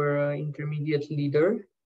is our intermediate leader.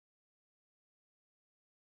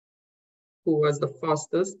 Who was the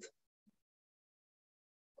fastest?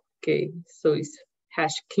 Okay, so it's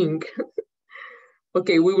 #king.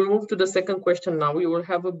 Okay, we will move to the second question now. We will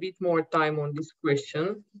have a bit more time on this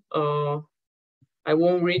question. I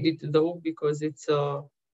won't read it though, because it's a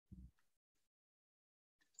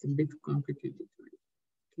bit complicated.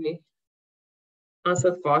 Okay,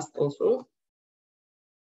 answer fast also.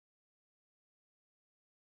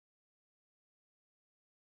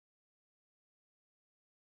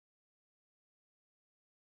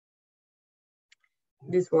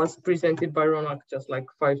 This was presented by Ronak just like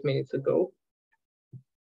 5 minutes ago.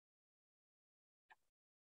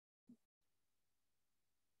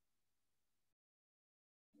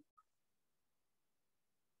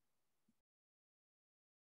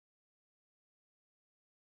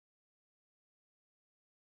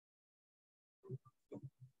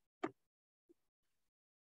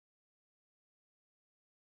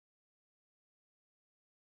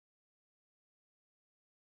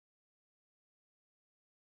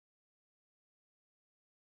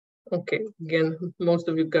 Okay, again, most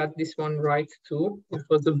of you got this one right too. It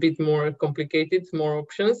was a bit more complicated, more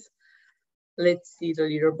options. Let's see the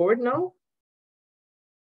leaderboard now.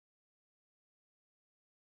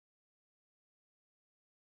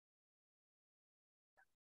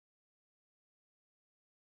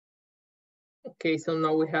 Okay, so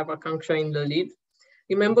now we have Akanksha in the lead.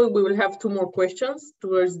 Remember, we will have 2 more questions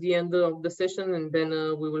towards the end of the session, and then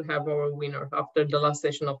we will have our winner after the last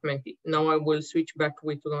session of Menti. Now I will switch back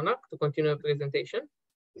with Ronak to continue the presentation.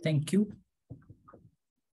 Thank you.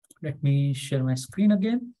 Let me share my screen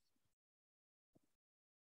again.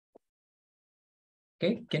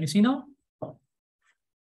 Okay, can you see now?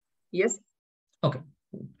 Yes. Okay.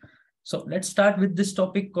 So let's start with this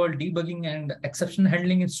topic called debugging and exception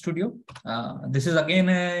handling in Studio. This is again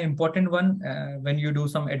an important one when you do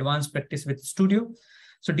some advanced practice with Studio.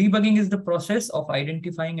 So debugging is the process of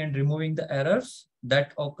identifying and removing the errors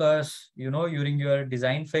that occurs, during your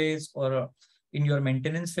design phase or in your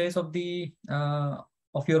maintenance phase of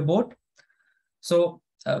your board. So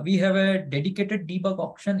we have a dedicated debug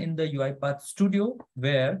option in the UiPath Studio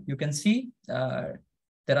where you can see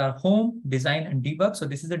there are home, design, and debug. So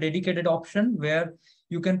this is a dedicated option where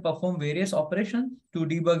you can perform various operations to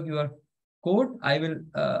debug your code. I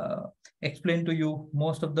will explain to you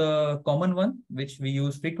most of the common one, which we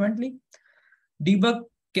use frequently. Debug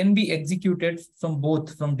can be executed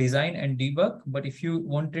from design and debug. But if you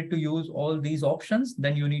wanted to use all these options,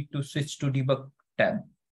 then you need to switch to debug tab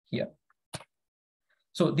here.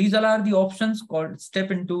 So these are the options called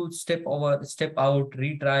step into, step over, step out,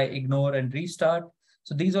 retry, ignore, and restart.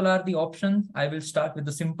 So these all are the options. I will start with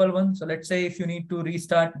the simple one. So let's say if you need to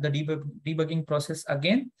restart the debugging process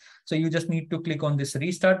again, so you just need to click on this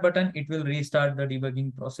restart button. It will restart the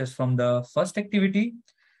debugging process from the first activity.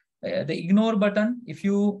 The ignore button, if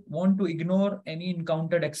you want to ignore any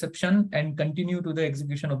encountered exception and continue to the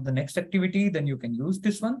execution of the next activity, then you can use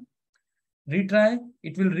this one. Retry,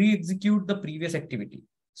 it will re-execute the previous activity.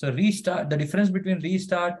 So restart, the difference between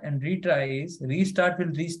restart and retry is restart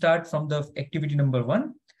will restart from the activity number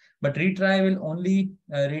 1, but retry will only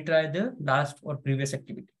retry the last or previous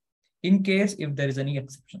activity in case if there is any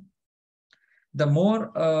exception. The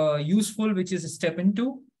more useful, which is step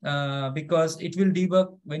into, because it will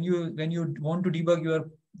debug when you want to debug your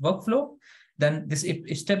workflow, then this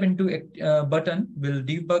step into button will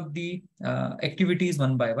debug the activities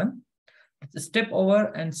one by one. Step over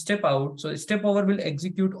and step out. So step over will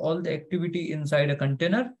execute all the activity inside a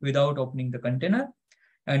container without opening the container.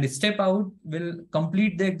 And step out will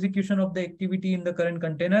complete the execution of the activity in the current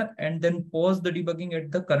container and then pause the debugging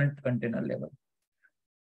at the current container level.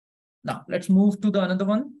 Now let's move to the another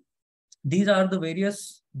one. These are the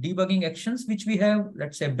various debugging actions which we have.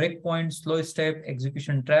 Let's say breakpoint, slow step,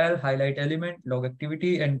 execution trial, highlight element, log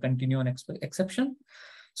activity, and continue on exception.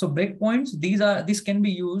 So breakpoints, these can be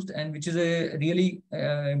used, and which is a really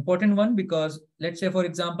important one, because let's say, for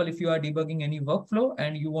example, if you are debugging any workflow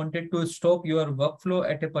and you wanted to stop your workflow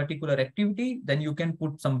at a particular activity, then you can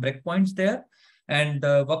put some breakpoints there and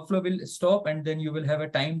the workflow will stop, and then you will have a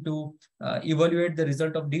time to evaluate the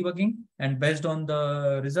result of debugging. And based on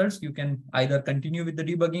the results, you can either continue with the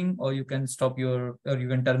debugging or you can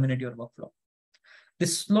terminate your workflow.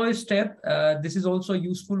 This slow step, this is also a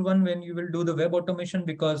useful one when you will do the web automation,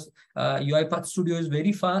 because UiPath Studio is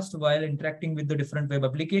very fast while interacting with the different web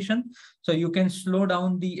application. So you can slow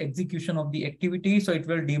down the execution of the activity. So it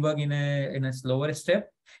will debug in a slower step.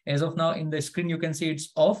 As of now in the screen, you can see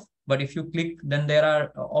it's off. But if you click, then there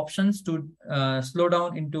are options to slow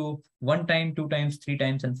down into 1 time, 2 times, 3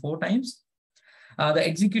 times, and 4 times. The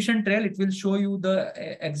execution trail, it will show you the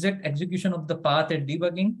exact execution of the path at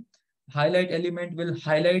debugging. Highlight element will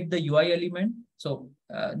highlight the UI element. So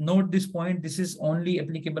note this point, this is only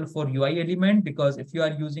applicable for UI element, because if you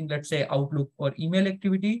are using, let's say, Outlook or email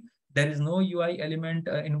activity, there is no UI element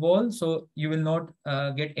involved. So you will not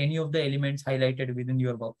get any of the elements highlighted within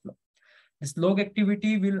your workflow. This log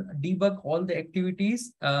activity will debug all the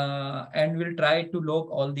activities and will try to log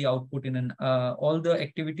all the output in all the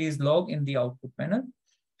activities log in the output panel.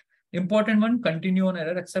 Important one, continue on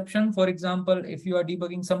error exception. For example, if you are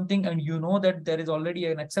debugging something and you know that there is already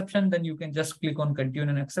an exception, then you can just click on continue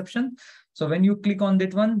an exception. So when you click on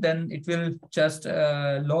that one, then it will just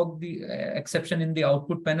log the exception in the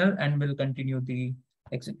output panel and will continue the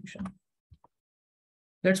execution.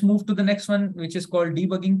 Let's move to the next one, which is called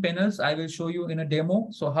debugging panels. I will show you in a demo.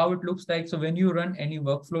 So how it looks like. So when you run any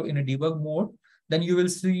workflow in a debug mode, then you will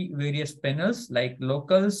see various panels like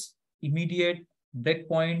locals, immediate,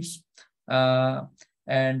 breakpoints,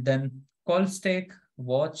 and then call stack,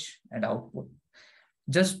 watch, and output.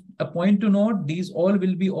 Just a point to note, these all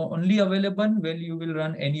will be only available when you will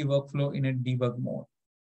run any workflow in a debug mode.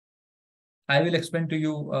 I will explain to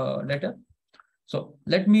you later. So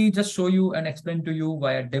let me just show you and explain to you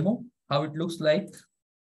via demo how it looks like.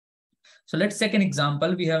 So let's take an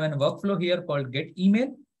example. We have a workflow here called get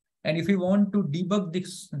email. And if you want to debug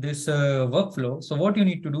this workflow, so what you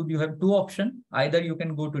need to do, you have 2 options. Either you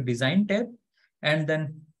can go to design tab and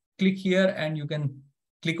then click here and you can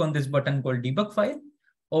click on this button called debug file.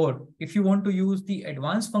 Or if you want to use the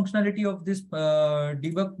advanced functionality of this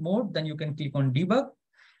debug mode, then you can click on debug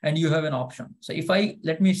and you have an option. So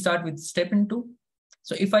let me start with step into.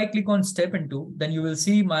 So if I click on step into, then you will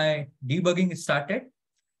see my debugging started.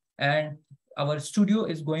 And our studio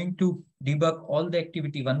is going to debug all the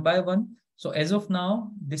activity one by one. So as of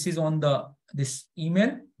now, this is on this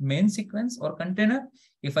email main sequence or container.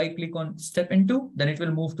 If I click on step into, then it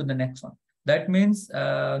will move to the next one. That means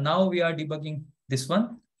now we are debugging this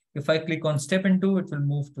one. If I click on step into, it will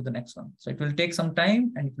move to the next one. So it will take some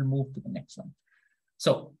time and it will move to the next one.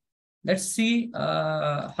 So let's see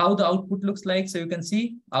how the output looks like. So you can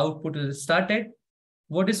see output is started.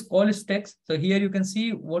 What is call is text? So here you can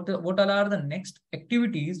see what are the next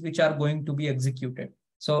activities which are going to be executed.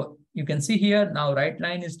 So you can see here now write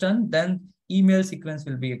line is done, then email sequence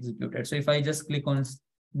will be executed. So if I just click on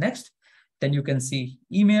next, then you can see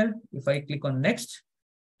email. If I click on next,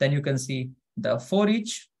 then you can see the for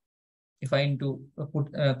each. If I need to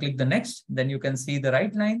click the next, then you can see the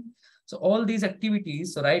write line. So all these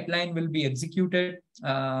activities, so write line will be executed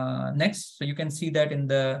next. So you can see that in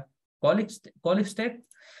the call step.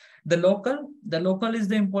 The local is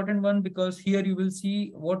the important one, because here you will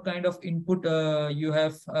see what kind of input you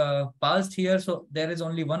have passed here. So there is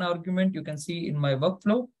only one argument you can see in my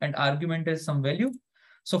workflow, and argument is some value.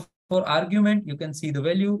 So for argument, you can see the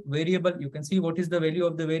value. Variable, you can see what is the value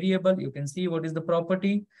of the variable. You can see what is the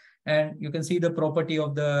property, and you can see the property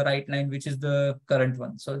of the write line, which is the current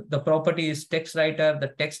one. So the property is text writer. The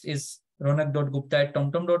text is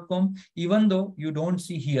ronak.gupta@tomtom.com, even though you don't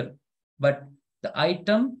see here. But the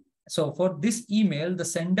item, so for this email, the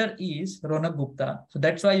sender is Ronak Gupta. So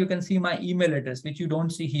that's why you can see my email address, which you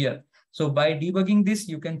don't see here. So by debugging this,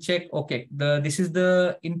 you can check, okay, this is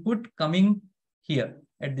the input coming here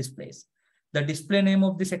at this place. The display name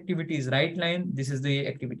of this activity is write line. This is the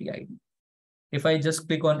activity ID. If I just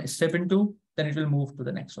click on step into, then it will move to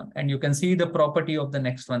the next one. And you can see the property of the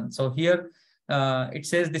next one. So here it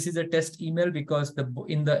says this is a test email, because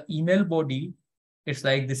in the email body, it's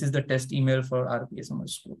like this is the test email for RPA Summer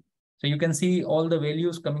School. So you can see all the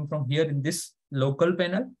values coming from here in this local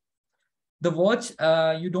panel. The watch,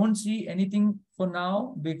 you don't see anything for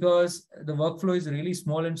now because the workflow is really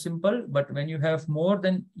small and simple. But when you have more,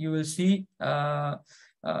 then you will see the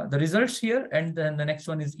results here. And then the next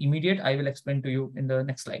one is immediate. I will explain to you in the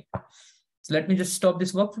next slide. So let me just stop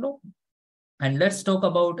this workflow. And let's talk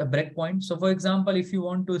about a breakpoint. So for example, if you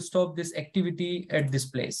want to stop this activity at this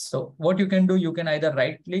place, so what you can do, you can either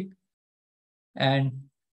right click and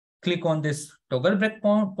click on this toggle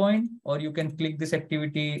breakpoint, or you can click this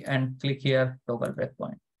activity and click here toggle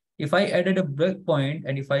breakpoint. If I added a breakpoint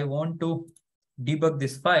and if I want to debug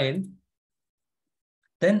this file,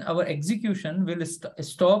 then our execution will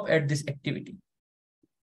stop at this activity.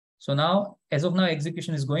 So now, as of now,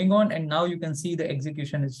 execution is going on, and now you can see the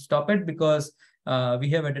execution is stopped because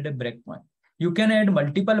we have added a breakpoint. You can add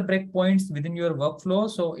multiple breakpoints within your workflow,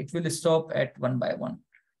 so it will stop at one by one.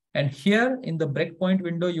 And here in the breakpoint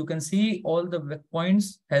window, you can see all the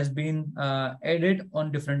breakpoints has been added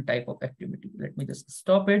on different type of activity. Let me just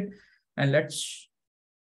stop it, and let's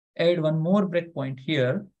add one more breakpoint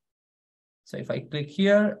here. So if I click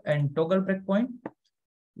here and toggle breakpoint,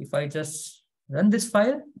 if I just run this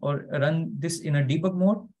file or run this in a debug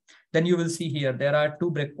mode, then you will see here there are 2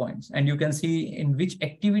 breakpoints, and you can see in which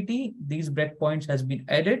activity these breakpoints has been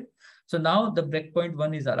added. So now the breakpoint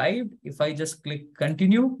 1 is arrived. If I just click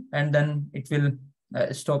continue, and then it will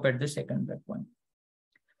stop at the second breakpoint.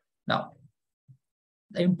 Now,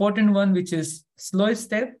 the important one, which is slow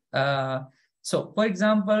step. So for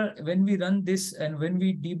example, when we run this and when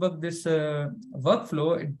we debug this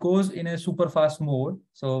workflow, it goes in a super fast mode.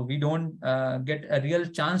 So we don't get a real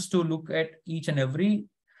chance to look at each and every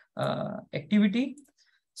activity.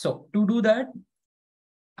 So to do that,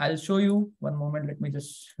 I'll show you one moment. Let me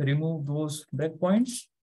just remove those breakpoints.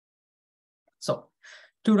 So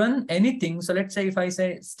to run anything, so let's say if I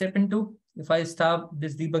say step into, if I start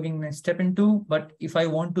this debugging and step into, but if I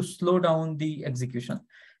want to slow down the execution.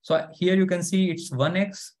 So here you can see it's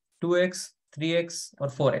 1x, 2x, 3x, or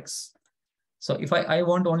 4x. So if I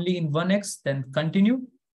want only in 1x, then continue,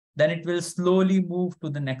 then it will slowly move to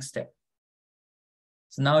the next step.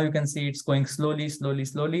 So now you can see it's going slowly, slowly,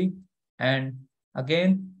 slowly. And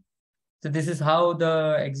again, so this is how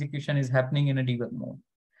the execution is happening in a debug mode.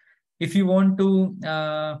 If you want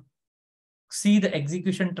to see the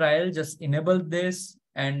execution trial, just enable this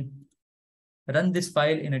and run this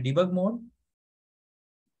file in a debug mode.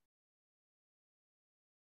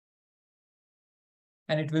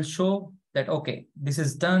 And it will show that, okay, this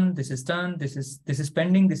is done, this is done, this is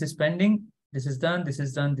pending, this is pending, this is done, this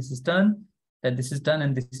is done, this is done, then this is done,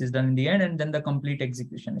 and this is done in the end, and then the complete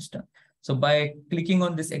execution is done. So by clicking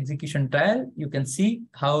on this execution trial, you can see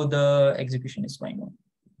how the execution is going on.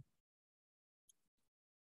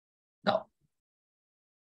 Now,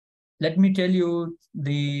 let me tell you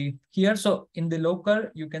the here. So in the local,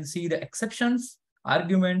 you can see the exceptions,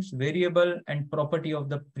 arguments, variable, and property of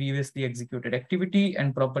the previously executed activity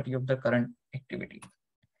and property of the current activity.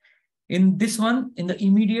 In this one, in the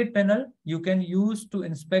immediate panel, you can use to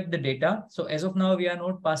inspect the data. So as of now, we are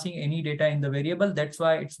not passing any data in the variable. That's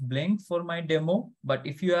why it's blank for my demo. But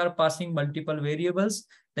if you are passing multiple variables,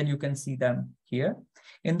 then you can see them here.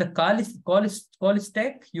 In the call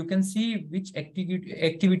stack, you can see which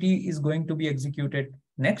activity is going to be executed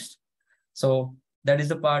next. So that is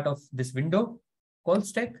the part of this window, call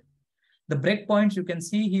stack. The breakpoints, you can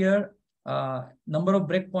see here, number of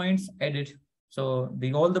breakpoints added. So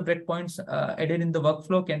all the breakpoints added in the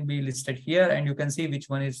workflow can be listed here, and you can see which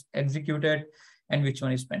one is executed and which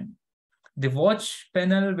one is pending. The watch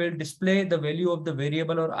panel will display the value of the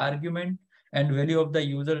variable or argument and value of the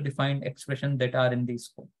user-defined expression that are in the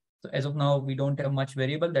scope. So as of now, we don't have much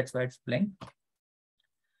variable. That's why it's blank.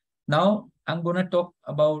 Now I'm going to talk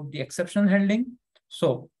about the exception handling.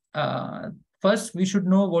 So first, we should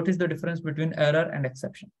know what is the difference between error and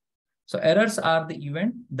exception. So errors are the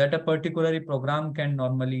event that a particular program can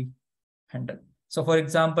normally handle. So for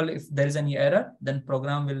example, if there is any error, then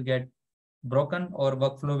program will get broken or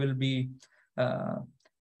workflow will be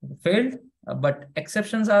failed. But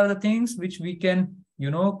exceptions are the things which we can,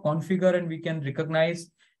 configure and we can recognize,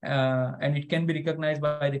 and it can be recognized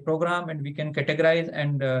by the program, and we can categorize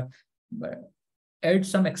and add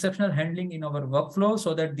some exceptional handling in our workflow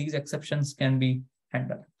so that these exceptions can be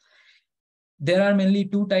handled. There are mainly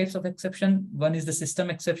two types of exception. One is the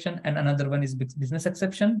system exception and another one is business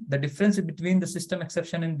exception. The difference between the system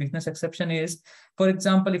exception and business exception is, for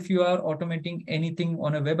example, if you are automating anything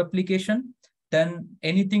on a web application, then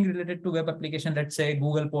anything related to web application, let's say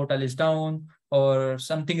Google portal is down or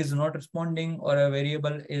something is not responding or a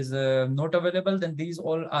variable is not available, then these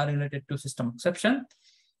all are related to system exception.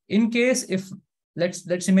 In case if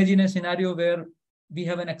let's imagine a scenario where we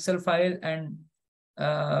have an Excel file and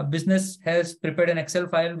business has prepared an Excel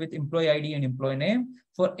file with employee ID and employee name.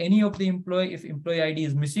 For any of the employee, if employee ID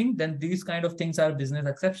is missing, then these kind of things are business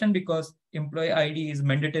exception because employee ID is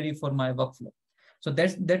mandatory for my workflow. So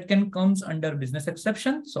that can comes under business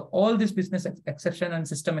exception. So all these business exception and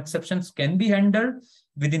system exceptions can be handled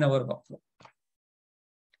within our workflow.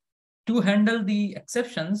 To handle the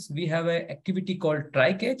exceptions, we have an activity called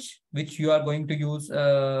try catch, which you are going to use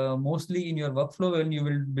mostly in your workflow when you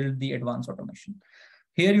will build the advanced automation.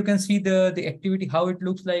 Here you can see the activity, how it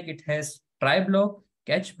looks like. It has try block,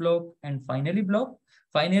 catch block, and finally block.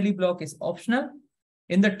 Finally block is optional.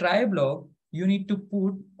 In the try block, you need to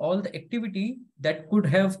put all the activity that could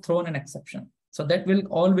have thrown an exception. So that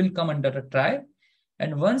all will come under a try.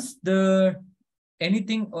 And once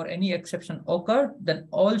anything or any exception occurred, then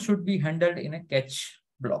all should be handled in a catch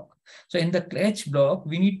block. So in the catch block,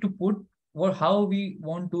 we need to put how we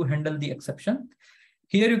want to handle the exception.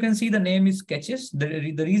 Here you can see the name is catches.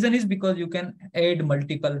 The reason is because you can add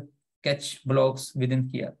multiple catch blocks within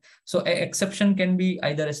here. So an exception can be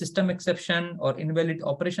either a system exception or invalid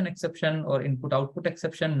operation exception or input output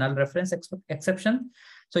exception, null reference exception.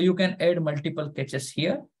 So you can add multiple catches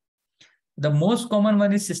here. The most common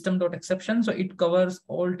one is system.exception. So it covers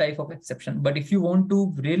all type of exception. But if you want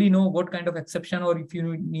to really know what kind of exception, or if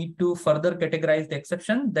you need to further categorize the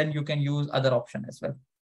exception, then you can use other option as well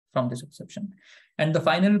from this exception. And the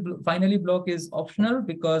finally block is optional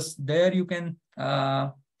because there you can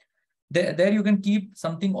you can keep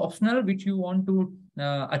something optional which you want to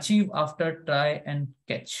achieve after try and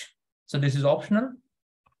catch. So this is optional.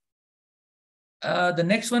 The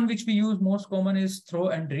next one which we use most common is throw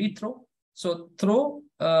and rethrow. So throw,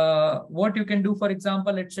 what you can do, for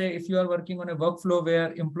example, let's say if you are working on a workflow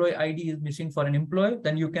where employee ID is missing for an employee,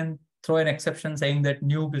 then you can throw an exception saying that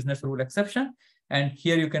new business rule exception. And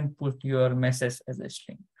here you can put your message as a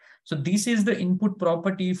string. So this is the input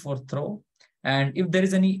property for throw. And if there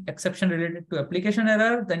is any exception related to application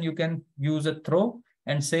error, then you can use a throw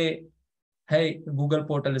and say, hey, Google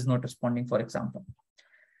portal is not responding, for example.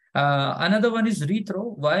 Another one is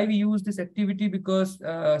rethrow. Why we use this activity? Because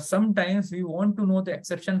sometimes we want to know the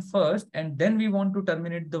exception first, and then we want to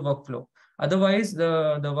terminate the workflow. Otherwise,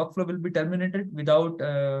 the workflow will be terminated without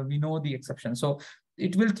we know the exception. So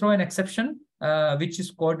it will throw an exception, which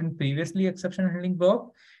is called in previously exception handling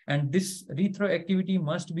block. And this rethrow activity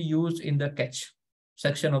must be used in the catch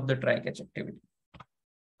section of the try catch activity.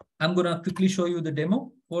 I'm going to quickly show you the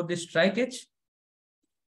demo for this try catch.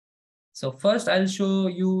 So first I'll show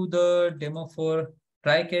you the demo for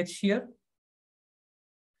try catch here.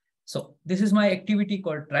 So this is my activity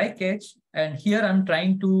called try catch. And here I'm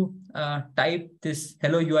trying to type this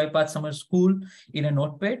hello UiPath Summer School in a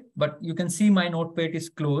notepad, but you can see my notepad is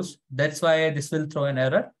closed. That's why this will throw an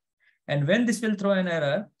error. And when this will throw an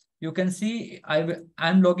error, you can see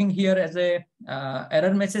I'm logging here as a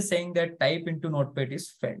error message saying that type into notepad is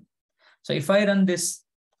failed. So if I run this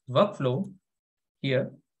workflow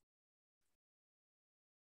here,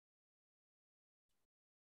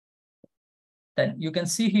 then you can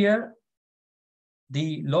see here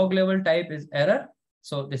the log level type is error.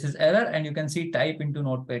 So this is error, and you can see type into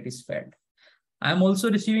notepad is failed. I'm also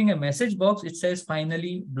receiving a message box. It says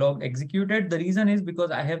finally blog executed. The reason is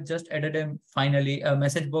because I have just added a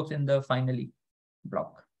message box in the finally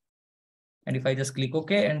block. And if I just click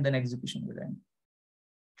OK, and then execution will end.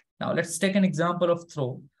 Now let's take an example of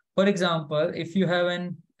throw. For example, if you have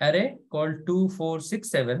an array called 2, 4, 6,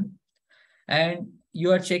 7, and you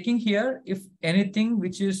are checking here, if anything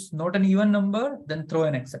which is not an even number, then throw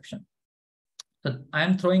an exception. So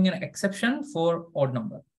I'm throwing an exception for odd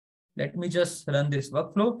number. Let me just run this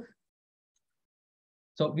workflow.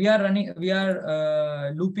 So we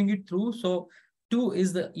are looping it through. So 2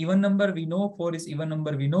 is the even number we know, 4 is even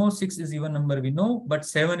number we know, 6 is even number we know, but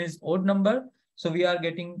 7 is odd number. So we are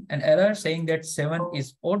getting an error saying that 7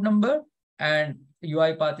 is odd number, and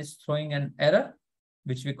UiPath is throwing an error,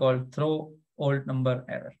 which we call throw odd number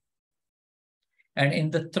error. And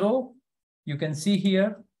in the throw, you can see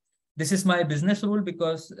here, this is my business rule,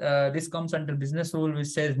 because this comes under business rule, which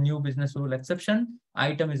says new business rule exception,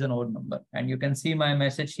 item is an odd number. And you can see my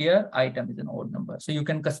message here, item is an odd number. So you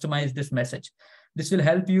can customize this message. This will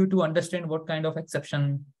help you to understand what kind of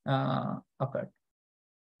exception occurred.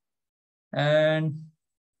 And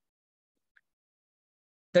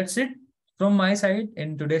that's it from my side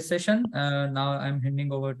in today's session. Now I'm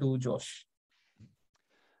handing over to Josh.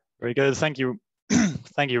 Very good. Thank you.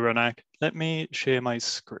 Thank you, Ronak. Let me share my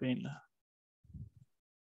screen.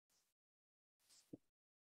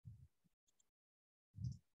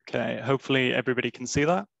 Okay, hopefully everybody can see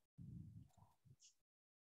that.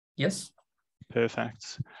 Yes.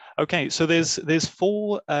 Perfect. Okay, so there's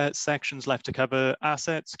 4 sections left to cover: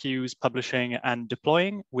 assets, queues, publishing, and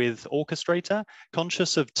deploying with Orchestrator.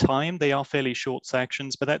 Conscious of time, they are fairly short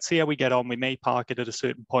sections, but let's see how we get on. We may park it at a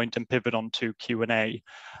certain point and pivot on to Q&A.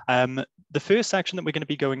 The first section that we're going to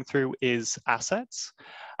be going through is assets.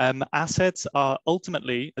 Assets are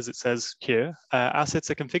ultimately, as it says here, assets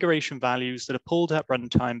are configuration values that are pulled at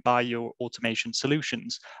runtime by your automation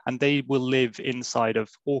solutions, and they will live inside of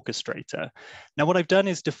Orchestrator. Now, what I've done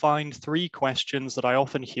is defined 3 questions that I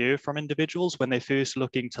often hear from individuals when they're first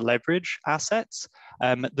looking to leverage assets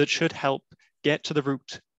that should help get to the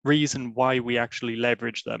root reason why we actually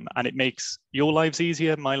leverage them. And it makes your lives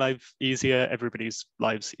easier, my life easier, everybody's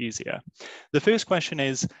lives easier. The first question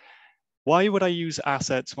is, why would I use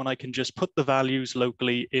assets when I can just put the values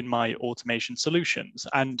locally in my automation solutions?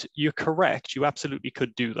 And you're correct, you absolutely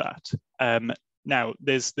could do that. Now,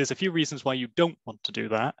 there's a few reasons why you don't want to do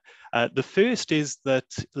that. The first is that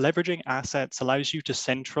leveraging assets allows you to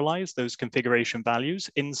centralize those configuration values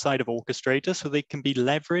inside of Orchestrator so they can be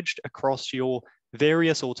leveraged across your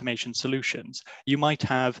various automation solutions. You might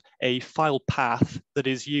have a file path that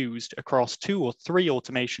is used across 2 or 3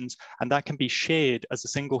 automations, and that can be shared as a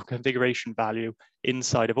single configuration value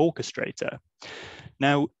inside of Orchestrator.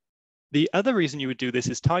 Now, the other reason you would do this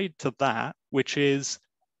is tied to that, which is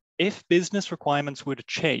if business requirements were to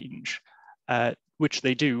change, which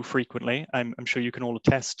they do frequently, I'm sure you can all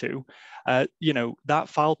attest to, you know, that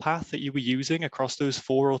file path that you were using across those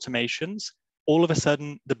 4 automations, all of a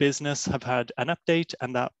sudden the business have had an update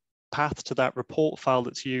and that path to that report file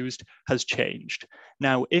that's used has changed.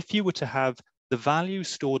 Now, if you were to have the value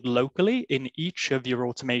stored locally in each of your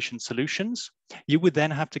automation solutions, you would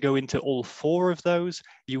then have to go into all 4 of those.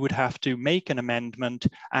 You would have to make an amendment,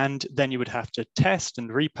 and then you would have to test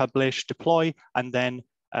and republish, deploy, and then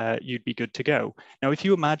you'd be good to go. Now, if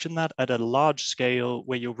you imagine that at a large scale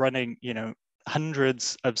where you're running, you know,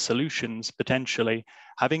 hundreds of solutions potentially,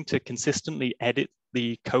 having to consistently edit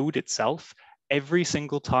the code itself every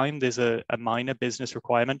single time there's a minor business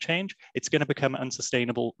requirement change, it's going to become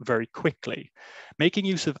unsustainable very quickly. Making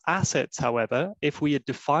use of assets, however, if we had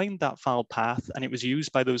defined that file path and it was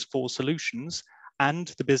used by those 4 solutions and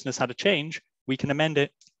the business had a change, we can amend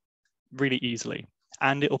it really easily,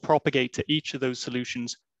 and it will propagate to each of those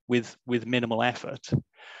solutions with minimal effort.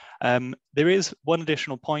 There is one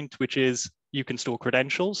additional point, which is you can store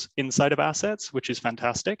credentials inside of assets, which is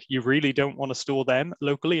fantastic. You really don't want to store them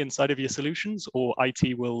locally inside of your solutions, or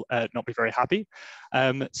IT will not be very happy.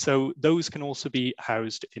 So those can also be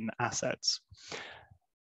housed in assets.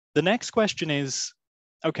 The next question is,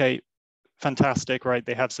 okay, fantastic, right?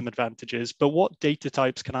 They have some advantages, but what data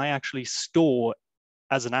types can I actually store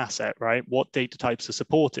as an asset, right? What data types are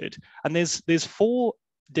supported? And there's 4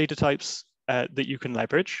 data types that you can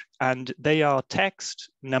leverage, and they are text,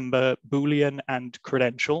 number, Boolean, and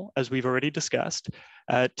credential, as we've already discussed.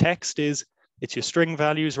 Text it's your string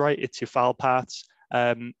values, right? It's your file paths.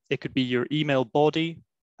 It could be your email body,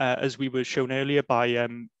 as we were shown earlier by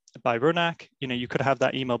Ronak. You could have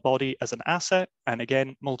that email body as an asset, and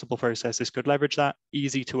again, multiple processes could leverage that.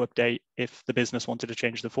 Easy to update if the business wanted to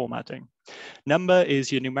change the formatting. Number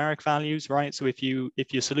is your numeric values, right? So if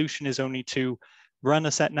your solution is only to run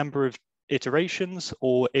a set number of iterations,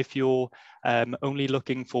 or if you're only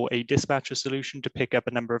looking for a dispatcher solution to pick up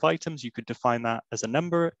a number of items, you could define that as a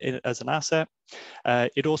number, as an asset.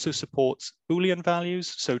 It also supports Boolean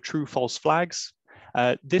values, so true, false flags.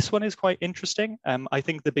 This one is quite interesting. I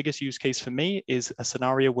think the biggest use case for me is a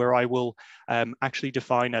scenario where I will actually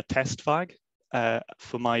define a test flag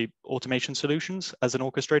for my automation solutions as an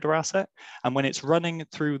Orchestrator asset. And when it's running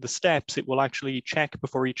through the steps, it will actually check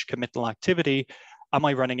before each committal activity, am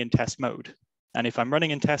I running in test mode? And if I'm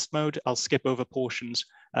running in test mode, I'll skip over portions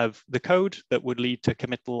of the code that would lead to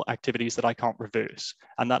committal activities that I can't reverse.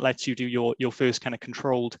 And that lets you do your first kind of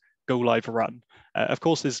controlled go live run. Of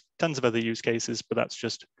course, there's tons of other use cases, but that's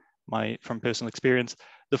just from personal experience.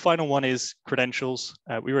 The final one is credentials.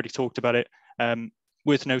 We already talked about it.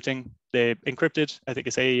 Worth noting, they're encrypted. I think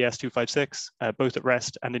it's AES 256, both at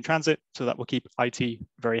rest and in transit. So that will keep IT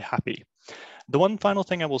very happy. The one final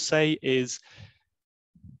thing I will say is,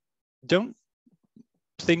 don't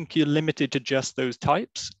think you're limited to just those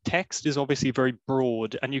types. Text is obviously very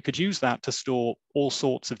broad, and you could use that to store all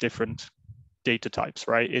sorts of different data types,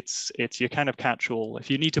 right? It's your kind of catch-all. If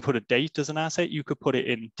you need to put a date as an asset, you could put it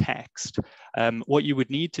in text. What you would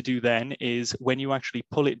need to do then is, when you actually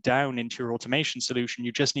pull it down into your automation solution,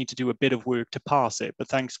 you just need to do a bit of work to parse it. But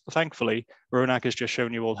thankfully, Ronak has just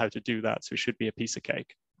shown you all how to do that, so it should be a piece of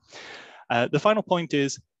cake. The final point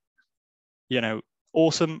is,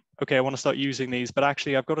 awesome, okay, I want to start using these, but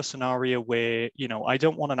actually I've got a scenario where, I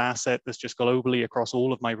don't want an asset that's just globally across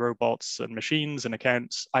all of my robots and machines and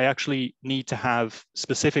accounts. I actually need to have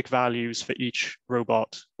specific values for each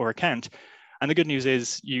robot or account. And the good news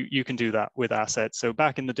is you can do that with assets. So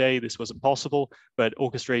back in the day, this wasn't possible, but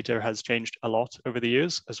Orchestrator has changed a lot over the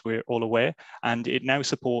years, as we're all aware, and it now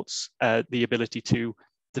supports the ability to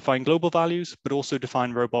define global values, but also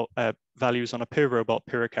define robot values on a per robot,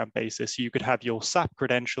 per account basis. So you could have your SAP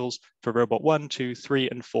credentials for robot 1, 2, 3,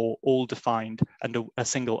 and 4 all defined under a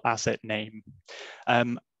single asset name.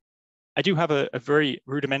 I do have a very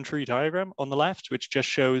rudimentary diagram on the left, which just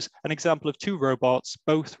shows an example of 2 robots,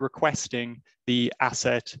 both requesting the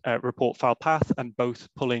asset report file path and both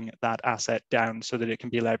pulling that asset down so that it can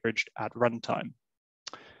be leveraged at runtime.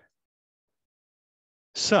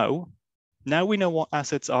 So now we know what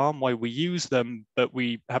assets are and why we use them, but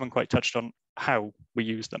we haven't quite touched on how we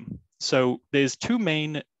use them. So there's 2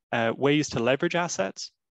 main ways to leverage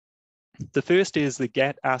assets. The first is the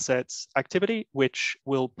get assets activity, which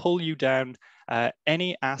will pull you down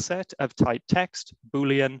any asset of type text,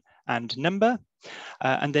 Boolean, and number.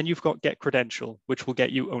 And then you've got get credential, which will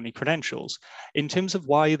get you only credentials. In terms of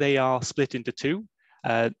why they are split into 2,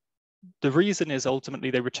 the reason is ultimately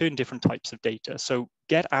they return different types of data. So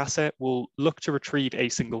get asset will look to retrieve a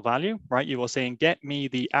single value, right? You are saying, get me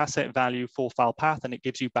the asset value for file path, and it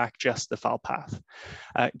gives you back just the file path.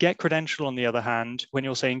 Get credential, on the other hand, when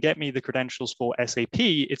you're saying, get me the credentials for SAP,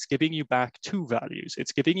 it's giving you back 2 values.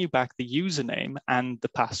 It's giving you back the username and the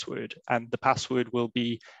password, and the password will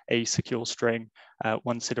be a secure string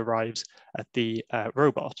once it arrives at the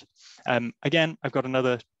robot. Again, I've got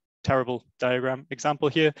another terrible diagram example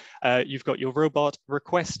here. You've got your robot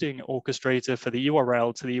requesting Orchestrator for the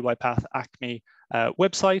URL to the UiPath Acme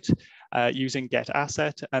website using get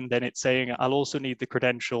asset, and then it's saying, I'll also need the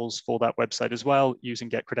credentials for that website as well using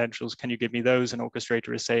get credentials. Can you give me those? And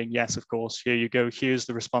Orchestrator is saying, yes, of course. Here you go. Here's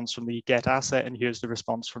the response from the get asset, and here's the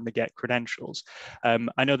response from the get credentials.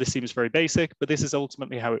 I know this seems very basic, but this is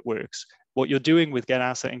ultimately how it works. What you're doing with get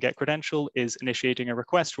asset and get credential is initiating a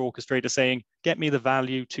request for Orchestrator saying, get me the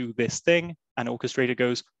value to this thing. And Orchestrator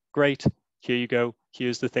goes, great, here you go.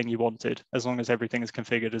 Here's the thing you wanted, as long as everything is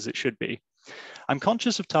configured as it should be. I'm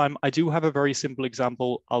conscious of time. I do have a very simple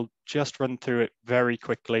example. I'll just run through it very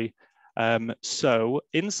quickly. So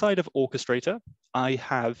inside of Orchestrator, I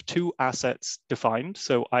have 2 assets defined.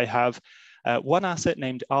 So I have one asset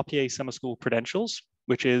named RPA Summer School credentials,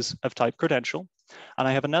 which is of type credential. And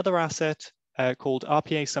I have another asset called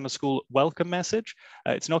RPA Summer School welcome message.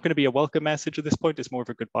 It's not going to be a welcome message at this point, it's more of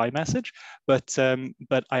a goodbye message, but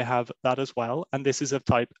I have that as well. And this is of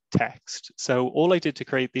type text. So all I did to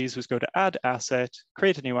create these was go to add asset,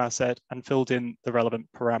 create a new asset, and filled in the relevant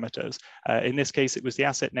parameters. In this case, it was the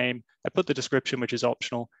asset name. I put the description, which is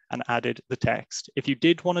optional, and added the text. If you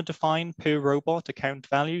did want to define per robot account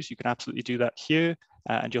values, you can absolutely do that here,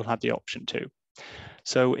 and you'll have the option to.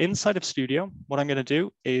 So inside of Studio, what I'm going to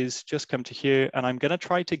do is just come to here and I'm going to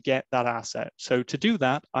try to get that asset. So to do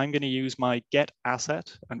that, I'm going to use my get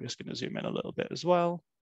asset. I'm just going to zoom in a little bit as well.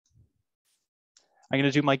 I'm going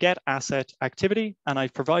to do my get asset activity, and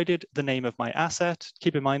I've provided the name of my asset.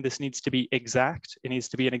 Keep in mind, this needs to be exact. It needs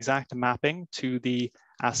to be an exact mapping to the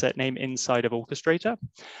asset name inside of Orchestrator.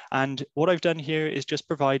 And what I've done here is just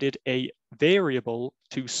provided a variable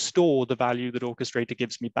to store the value that Orchestrator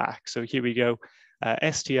gives me back. So here we go,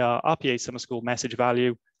 str RPA Summer School message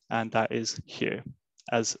value, and that is here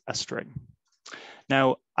as a string.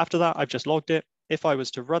 Now, after that, I've just logged it. If I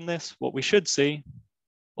was to run this, what we should see,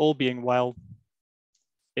 all being well,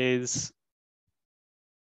 is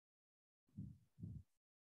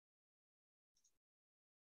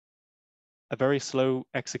a very slow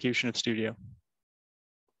execution of Studio.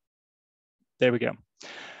 There we go.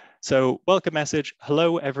 So welcome message,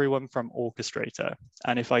 hello everyone from Orchestrator.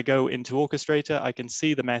 And if I go into Orchestrator, I can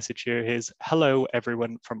see the message here is hello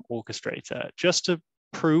everyone from Orchestrator. Just to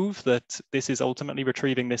prove that this is ultimately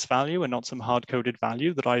retrieving this value and not some hard-coded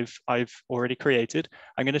value that I've already created,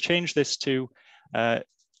 I'm going to change this to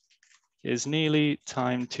is nearly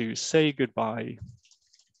time to say goodbye,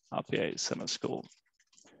 RPA Summer School,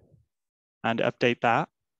 and update that.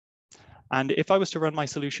 And if I was to run my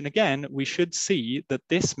solution again, we should see that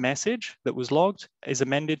this message that was logged is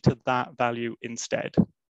amended to that value instead.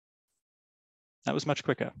 That was much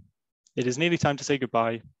quicker. It is nearly time to say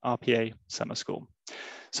goodbye, RPA Summer School.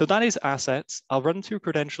 So that is assets. I'll run through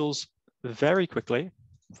credentials very quickly.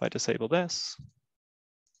 If I disable this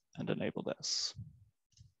and enable this.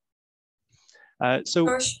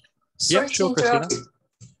 Sorry to interrupt.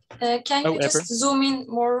 Can you just Ebru? zoom in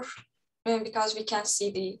more because we can't see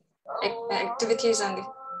the activities and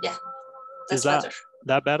yeah, that's better.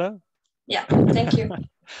 That better? Yeah, thank you.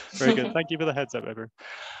 Very good. Thank you for the heads up, Ebru.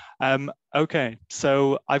 Okay,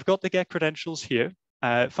 so I've got the get credentials here.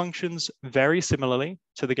 Functions very similarly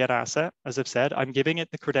to the get asset. As I've said, I'm giving it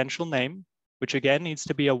the credential name, which again needs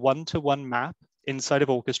to be a one-to-one map inside of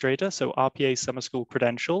Orchestrator. So RPA Summer School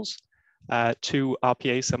credentials to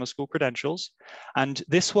RPA Summer School credentials. And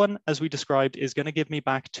this one, as we described, is going to give me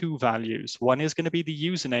back two values. One is going to be the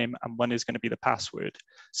username and one is going to be the password.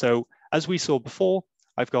 So as we saw before,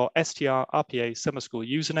 I've got str RPA Summer School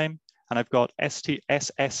username, and I've got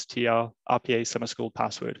SSTR RPA Summer School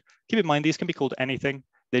password. Keep in mind, these can be called anything.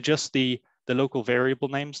 They're just the local variable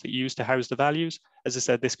names that you use to house the values. As I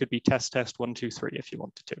said, this could be test123 if you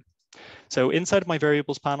wanted to. So inside of my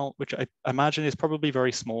variables panel, which I imagine is probably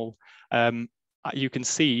very small, you can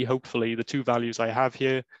see, hopefully, the two values I have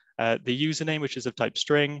here, the username, which is of type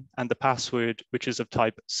string, and the password, which is of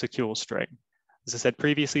type secure string. As I said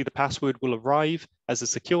previously, the password will arrive as a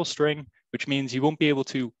secure string, which means you won't be able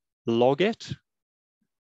to log it,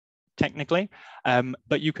 technically,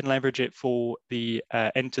 but you can leverage it for the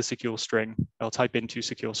enter secure string or type into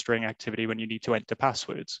secure string activity when you need to enter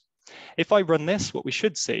passwords. If I run this, what we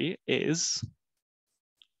should see is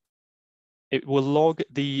it will log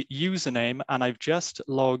the username, and I've just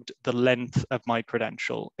logged the length of my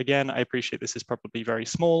credential. Again, I appreciate this is probably very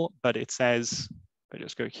small, but it says, if I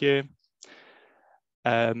just go here,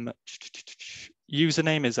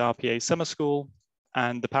 username is RPA Summer School,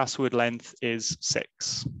 and the password length is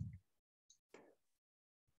 6.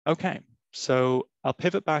 Okay, so I'll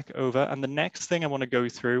pivot back over, and the next thing I want to go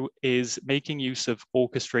through is making use of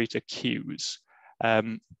Orchestrator queues.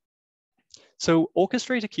 So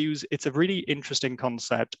Orchestrator queues, it's a really interesting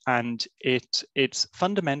concept, and it's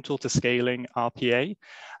fundamental to scaling RPA.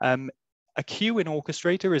 A queue in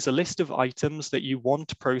Orchestrator is a list of items that you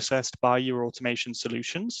want processed by your automation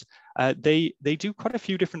solutions. They do quite a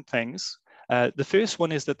few different things. The first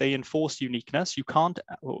one is that they enforce uniqueness. You can't,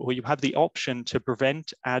 or you have the option to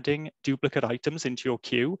prevent adding duplicate items into your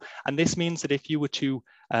queue. And this means that if you were to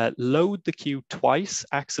load the queue twice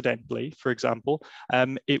accidentally, for example,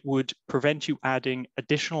 it would prevent you adding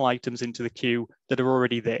additional items into the queue that are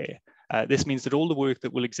already there. This means that all the work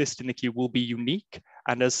that will exist in the queue will be unique.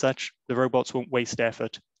 And as such, the robots won't waste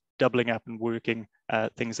effort doubling up and working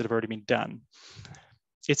things that have already been done.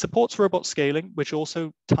 It supports robot scaling, which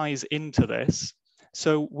also ties into this.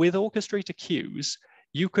 So with Orchestrator queues,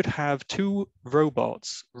 you could have two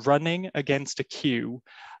robots running against a queue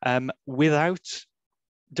without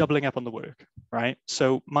doubling up on the work, right?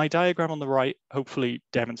 So my diagram on the right hopefully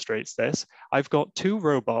demonstrates this. I've got two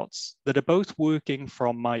robots that are both working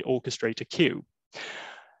from my orchestrator queue.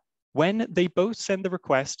 When they both send the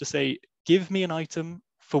request to say, give me an item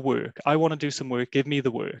for work, I want to do some work, give me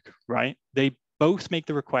the work, right? They both make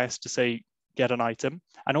the request to say, get an item,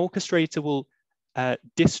 and Orchestrator will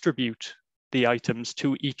distribute the items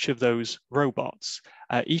to each of those robots.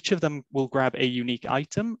 Each of them will grab a unique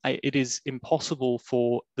item. It is impossible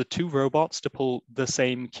for the two robots to pull the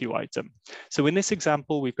same queue item. So in this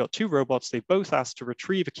example, we've got two robots. They both asked to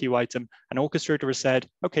retrieve a queue item, and Orchestrator has said,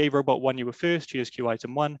 okay, robot 1, you were first, here's queue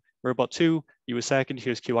item 1. Robot 2, you were second,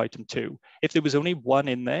 here's queue item 2. If there was only one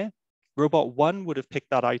in there, Robot 1 would have picked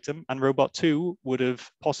that item, and Robot 2 would have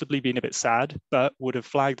possibly been a bit sad, but would have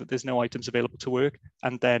flagged that there's no items available to work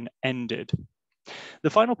and then ended. The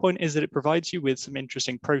final point is that it provides you with some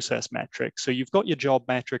interesting process metrics. So you've got your job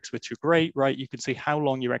metrics, which are great, right? You can see how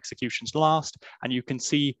long your executions last, and you can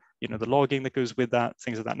see, you know, the logging that goes with that,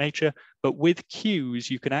 things of that nature. But with queues,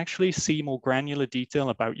 you can actually see more granular detail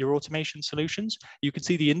about your automation solutions. You can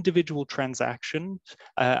see the individual transactions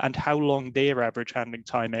and how long their average handling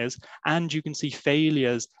time is, and you can see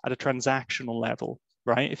failures at a transactional level,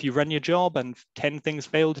 right? If you run your job and 10 things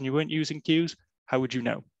failed and you weren't using queues, how would you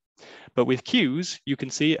know? But with queues, you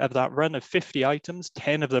can see of that run of 50 items,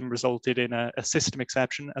 10 of them resulted in a system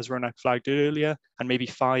exception, as Ronak flagged earlier, and maybe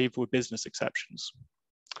 5 were business exceptions.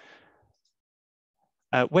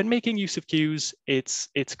 When making use of queues, it's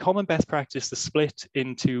common best practice to split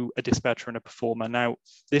into a dispatcher and a performer. Now,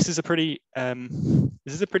 this is a pretty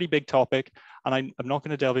big topic, and I'm not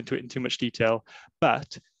going to delve into it in too much detail.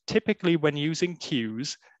 But typically, when using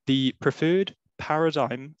queues, the preferred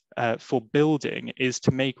paradigm for building is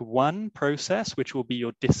to make one process, which will be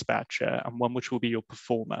your dispatcher, and one which will be your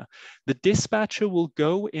performer. The dispatcher will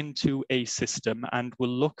go into a system and will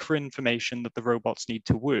look for information that the robots need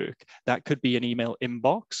to work. That could be an email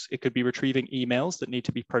inbox. It could be retrieving emails that need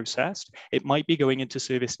to be processed. It might be going into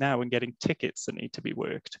ServiceNow and getting tickets that need to be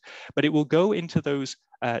worked. But it will go into those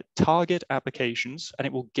target applications, and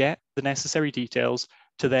it will get the necessary details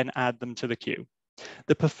to then add them to the queue.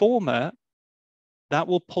 The performer, that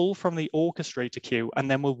will pull from the orchestrator queue and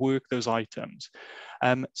then will work those items.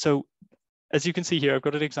 So as you can see here, I've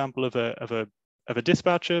got an example of a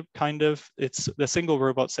dispatcher, kind of. It's the single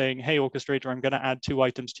robot saying, hey, orchestrator, I'm going to add 2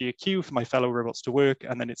 items to your queue for my fellow robots to work.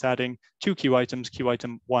 And then it's adding 2 queue items, queue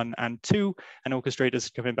item 1 and 2. And orchestrator's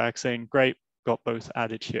coming back saying, great, got both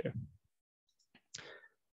added here.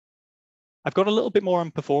 I've got a little bit more on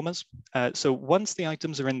performers. So once the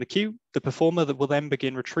items are in the queue, the performer that will then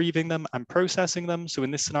begin retrieving them and processing them. So in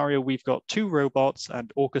this scenario, we've got 2 robots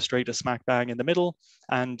and orchestrator smack bang in the middle.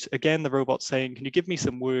 And again, the robot's saying, can you give me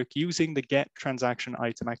some work using the get transaction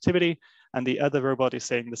item activity? And the other robot is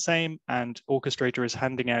saying the same, and orchestrator is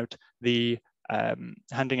handing out the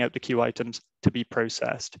queue items to be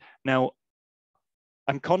processed. Now,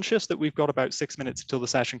 I'm conscious that we've got about 6 minutes until the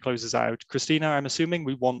session closes out. Christina, I'm assuming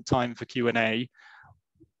we want time for Q&A.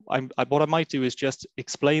 What I might do is just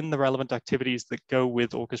explain the relevant activities that go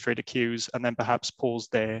with orchestrator queues and then perhaps pause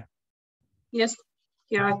there. Yes,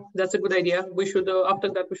 yeah, that's a good idea. We should, after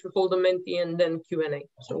that, we should hold a Menti and then Q&A.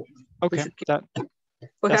 So okay,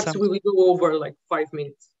 perhaps we will go over like 5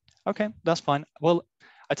 minutes. Okay, that's fine. Well,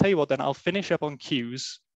 I tell you what, then I'll finish up on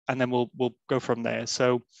queues and then we'll go from there.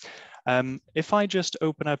 So if I just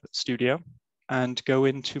open up Studio and go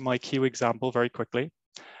into my queue example very quickly,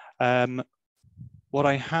 what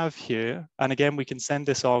I have here, and again, we can send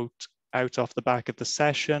this out off the back of the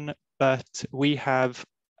session, but we have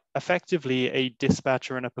effectively a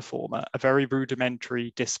dispatcher and a performer, a very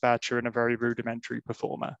rudimentary dispatcher and a very rudimentary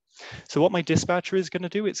performer. So what my dispatcher is going to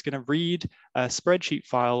do, it's going to read a spreadsheet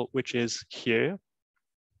file, which is here.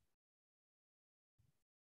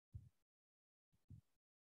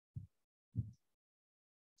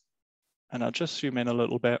 And I'll just zoom in a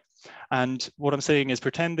little bit. And what I'm saying is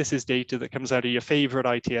pretend this is data that comes out of your favorite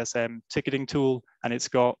ITSM ticketing tool, and it's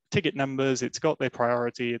got ticket numbers, it's got their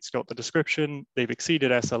priority, it's got the description, they've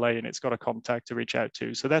exceeded SLA, and it's got a contact to reach out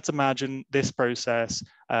to. So let's imagine this process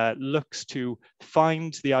looks to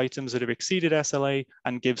find the items that have exceeded SLA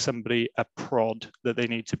and give somebody a prod that they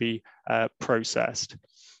need to be processed.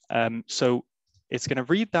 So it's going to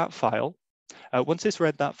read that file. Once it's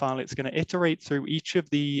read that file, it's going to iterate through each of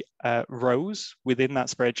the rows within that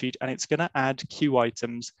spreadsheet, and it's going to add queue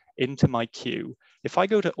items into my queue. If I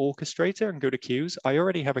go to Orchestrator and go to queues, I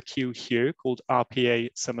already have a queue here called RPA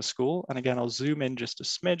Summer School. And again, I'll zoom in just a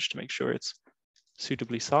smidge to make sure it's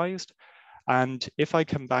suitably sized. And if I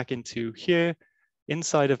come back into here,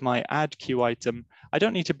 inside of my add queue item, I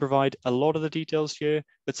don't need to provide a lot of the details here,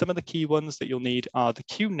 but some of the key ones that you'll need are the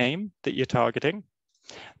queue name that you're targeting.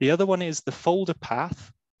 The other one is the folder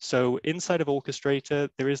path. So inside of Orchestrator,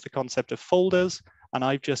 there is the concept of folders, and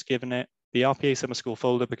I've just given it the RPA Summer School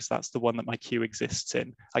folder because that's the one that my queue exists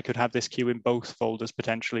in. I could have this queue in both folders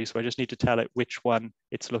potentially, so I just need to tell it which one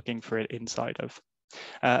it's looking for it inside of.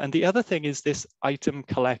 And the other thing is this item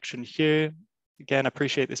collection here. Again, I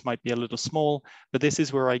appreciate this might be a little small, but this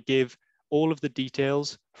is where I give all of the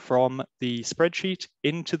details from the spreadsheet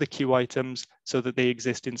into the queue items so that they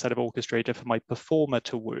exist inside of Orchestrator for my performer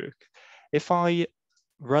to work. If I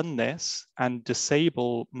run this and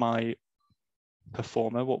disable my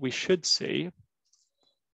performer, what we should see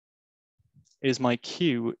is my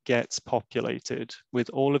queue gets populated with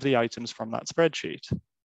all of the items from that spreadsheet.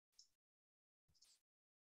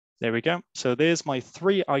 There we go. So there's my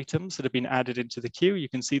 3 items that have been added into the queue. You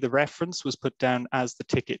can see the reference was put down as the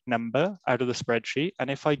ticket number out of the spreadsheet.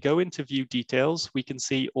 And if I go into view details, we can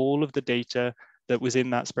see all of the data that was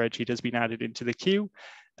in that spreadsheet has been added into the queue.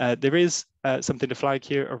 There is something to flag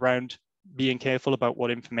here around being careful about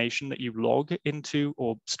what information that you log into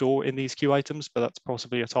or store in these queue items, but that's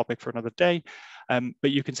possibly a topic for another day.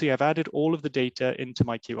 But you can see I've added all of the data into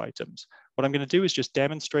my queue items. What I'm going to do is just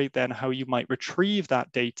demonstrate then how you might retrieve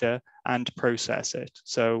that data and process it.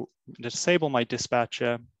 So I'm going to disable my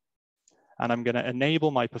dispatcher and I'm going to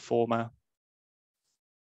enable my performer.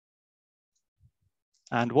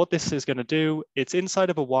 And what this is going to do, it's inside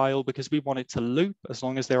of a while because we want it to loop as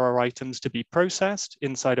long as there are items to be processed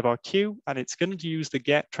inside of our queue. And it's going to use the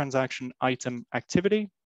get transaction item activity,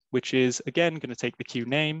 which is again going to take the queue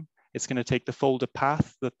name. It's going to take the folder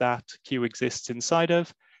path that that queue exists inside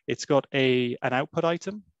of. It's got an output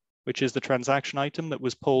item, which is the transaction item that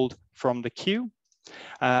was pulled from the queue.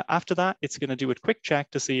 After that, it's going to do a quick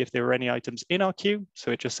check to see if there are any items in our queue.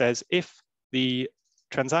 So it just says if the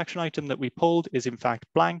transaction item that we pulled is in fact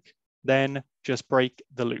blank, then just break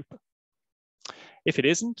the loop. If it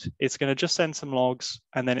isn't, it's going to just send some logs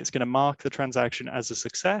and then it's going to mark the transaction as a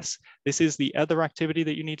success. This is the other activity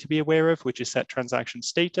that you need to be aware of, which is set transaction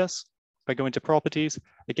status. If I go into properties,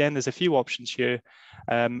 again, there's a few options here.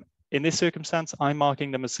 In this circumstance, I'm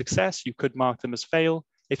marking them as success. You could mark them as fail.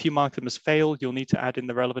 If you mark them as fail, you'll need to add in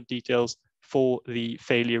the relevant details for the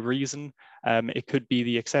failure reason. It could be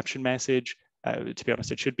the exception message. To be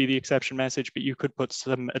honest, it should be the exception message, but you could put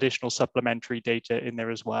some additional supplementary data in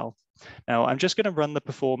there as well. Now, I'm just going to run the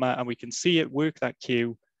performer and we can see it work that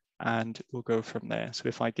queue and we'll go from there. So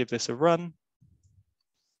if I give this a run,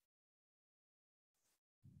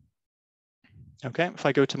 okay, if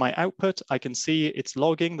I go to my output, I can see it's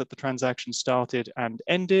logging that the transaction started and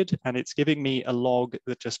ended, and it's giving me a log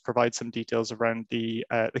that just provides some details around the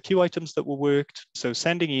queue items that were worked. So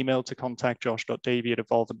sending email to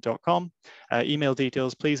contact.josh.davey@evolvent.com. Email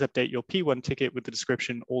details, please update your P1 ticket with the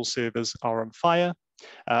description, all servers are on fire.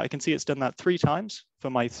 I can see it's done that 3 times for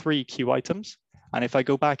my 3 queue items. And if I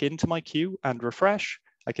go back into my queue and refresh,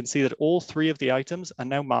 I can see that all 3 of the items are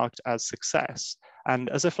now marked as success. And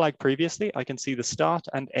as I flagged previously, I can see the start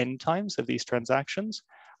and end times of these transactions,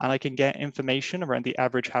 and I can get information around the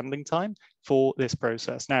average handling time for this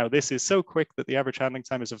process. Now, this is so quick that the average handling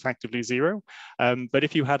time is effectively 0. But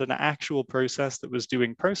if you had an actual process that was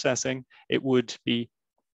doing processing, it would be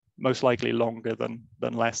most likely longer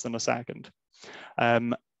than less than a second.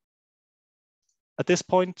 At this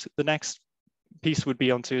point, the next piece would be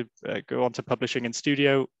go on to publishing in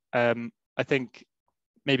Studio. I think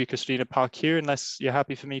maybe Christina park here, unless you're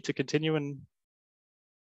happy for me to continue. And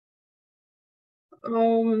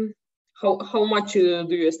how much do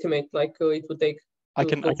you estimate like it would take? I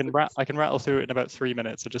can rattle through it in about 3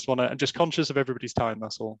 minutes. I'm just conscious of everybody's time.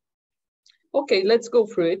 That's all. Okay, let's go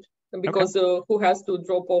through it because who has to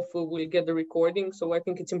drop off will get the recording. So I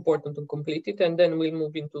think it's important to complete it, and then we'll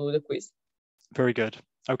move into the quiz. Very good.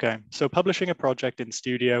 Okay, so publishing a project in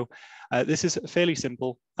Studio. This is fairly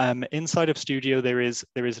simple. Inside of Studio, there is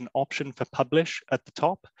an option for publish at the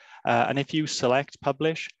top. And if you select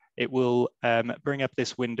publish, it will bring up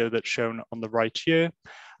this window that's shown on the right here.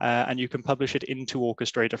 And you can publish it into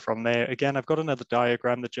Orchestrator from there. Again, I've got another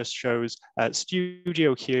diagram that just shows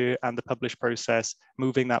Studio here and the publish process,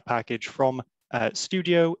 moving that package from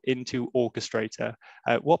Studio into Orchestrator.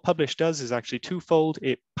 What publish does is actually twofold.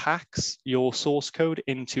 It packs your source code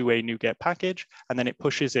into a NuGet package, and then it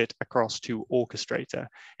pushes it across to Orchestrator.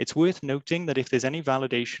 It's worth noting that if there's any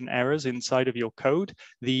validation errors inside of your code,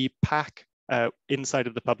 the pack inside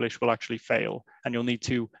of the publish will actually fail, and you'll need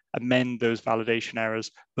to amend those validation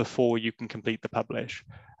errors before you can complete the publish.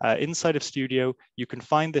 Inside of Studio, you can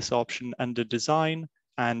find this option under Design,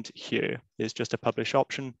 and here is just a Publish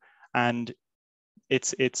option. And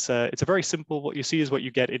it's a very simple, what you see is what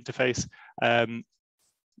you get interface.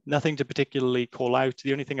 Nothing to particularly call out.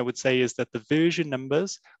 The only thing I would say is that the version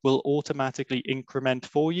numbers will automatically increment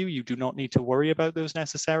for you. You do not need to worry about those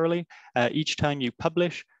necessarily. Each time you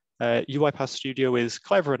publish, UiPath Studio is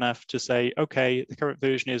clever enough to say, okay, the current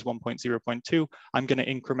version is 1.0.2. I'm going to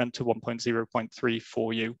increment to 1.0.3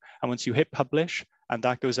 for you. And once you hit publish, and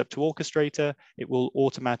that goes up to Orchestrator, it will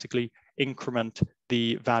automatically increment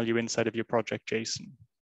the value inside of your project JSON.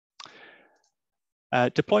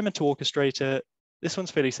 Deployment to Orchestrator. This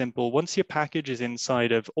one's fairly simple. Once your package is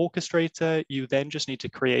inside of Orchestrator, you then just need to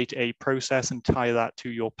create a process and tie that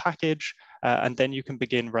to your package, and then you can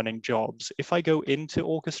begin running jobs. If I go into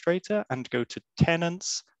Orchestrator and go to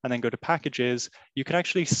tenants and then go to packages, you can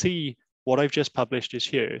actually see what I've just published is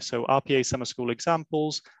here. So RPA Summer School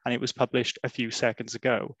examples, and it was published a few seconds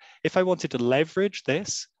ago. If I wanted to leverage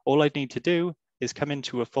this, all I'd need to do is come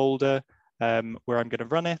into a folder where I'm going to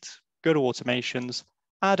run it, go to automations,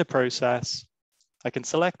 add a process. I can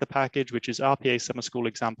select the package, which is RPA Summer School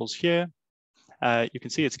examples here. You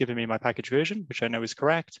can see it's giving me my package version, which I know is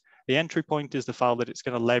correct. The entry point is the file that it's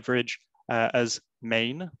going to leverage as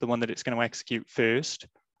main, the one that it's going to execute first.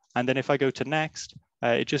 And then if I go to next,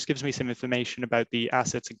 it just gives me some information about the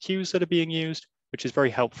assets and queues that are being used, which is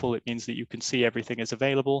very helpful. It means that you can see everything is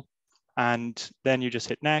available. And then you just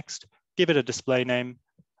hit next, give it a display name,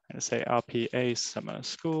 and say RPA Summer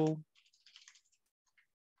School.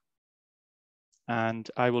 And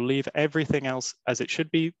I will leave everything else as it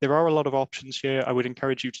should be. There are a lot of options here. I would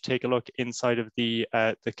encourage you to take a look inside of the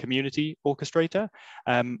community orchestrator.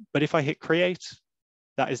 But if I hit create,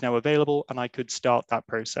 that is now available and I could start that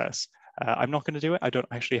process. I'm not going to do it. I don't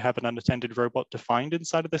actually have an unattended robot defined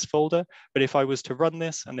inside of this folder, but if I was to run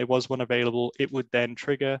this and there was one available, it would then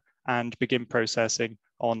trigger and begin processing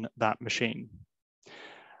on that machine.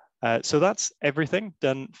 So that's everything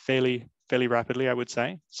done fairly rapidly, I would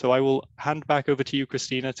say. So I will hand back over to you,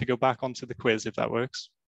 Christina, to go back onto the quiz, if that works.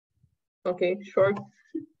 Okay, sure.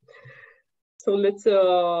 So let's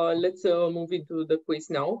move into the quiz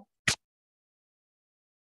now.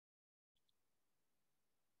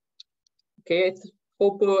 Okay, I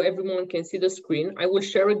hope everyone can see the screen. I will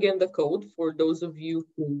share again the code for those of you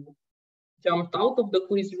who jumped out of the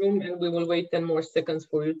quiz room, and we will wait 10 more seconds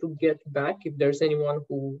for you to get back if there's anyone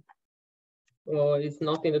who is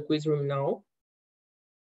not in the quiz room now.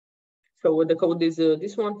 So the code is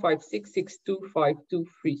this one,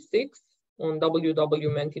 56625236 on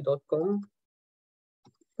www.menti.com.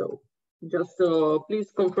 So just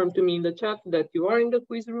please confirm to me in the chat that you are in the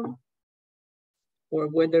quiz room, or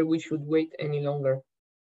whether we should wait any longer.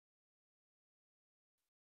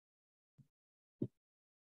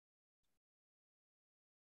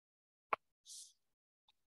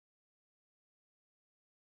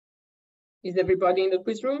 Is everybody in the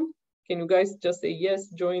quiz room? Can you guys just say yes,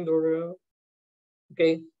 joined, or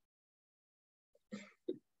okay?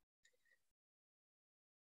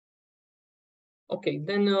 Okay,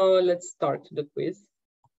 then let's start the quiz.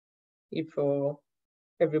 If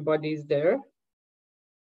everybody is there.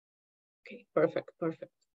 Okay, perfect.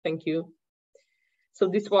 Thank you. So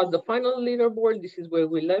this was the final leaderboard. This is where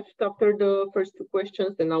we left after the first two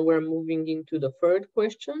questions, and now we're moving into the third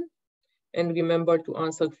question. And remember to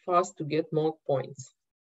answer fast to get more points.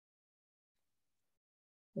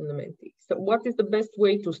 So what is the best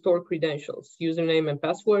way to store credentials, username and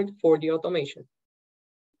password for the automation?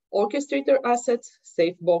 Orchestrator assets,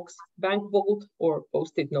 SafeBox, Bank Vault, or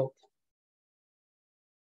Post-it note?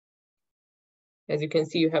 As you can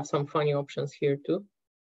see, you have some funny options here too,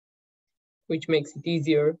 which makes it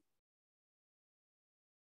easier.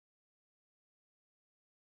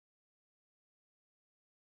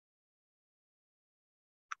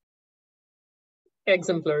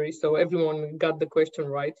 Exemplary, so everyone got the question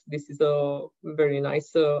right. This is a very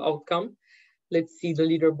nice outcome. Let's see the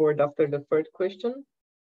leaderboard after the third question.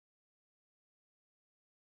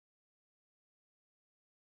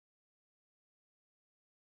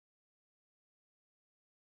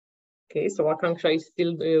 Okay, so Akanksha is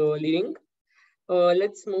still leading.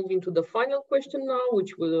 Let's move into the final question now,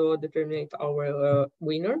 which will determine our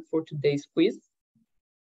winner for today's quiz.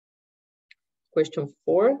 Question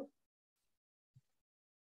 4.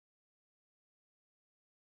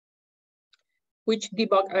 Which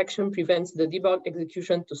debug action prevents the debug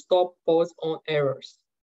execution to stop, pause on errors?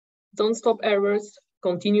 Don't stop errors,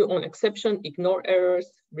 continue on exception, ignore errors,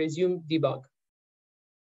 resume debug.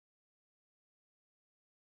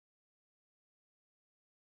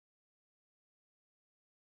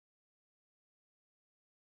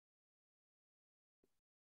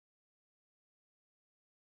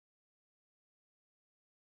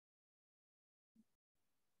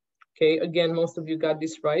 Okay, again, most of you got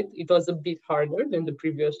this right. It was a bit harder than the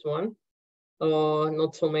previous one.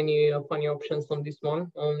 Not so many funny options on this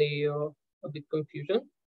one, only a bit confusion.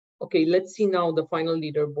 Okay, let's see now the final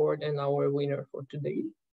leaderboard and our winner for today.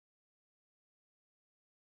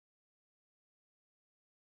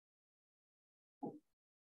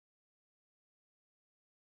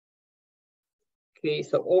 Okay,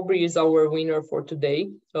 so Aubrey is our winner for today.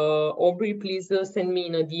 Aubrey, please send me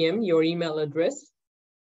in a DM your email address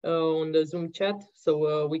on the Zoom chat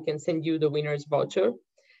so we can send you the winner's voucher.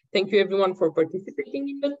 Thank you everyone for participating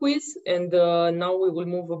in the quiz. And now we will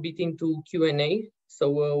move a bit into Q&A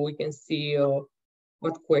so we can see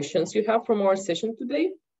what questions you have from our session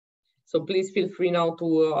today. So please feel free now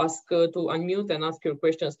to to unmute and ask your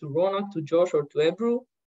questions to Ronak, to Josh, or to Ebru.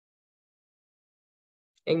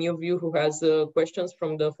 Any of you who has questions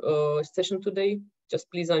from the session today, just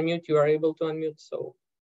please unmute. You are able to unmute. So,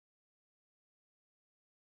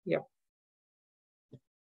 yeah.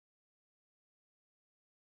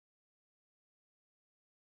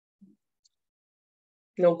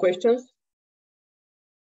 No questions?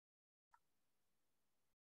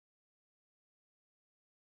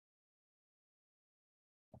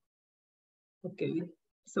 Okay.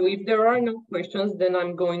 So if there are no questions, then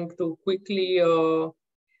I'm going to quickly,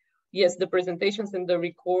 yes, the presentations and the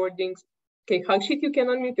recordings. Okay, Hakshit, you can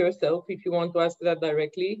unmute yourself if you want to ask that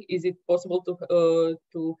directly. Is it possible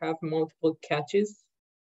to have multiple catches?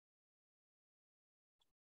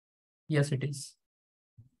 Yes, it is.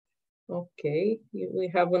 Okay,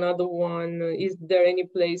 we have another one. Is there any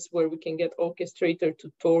place where we can get Orchestrator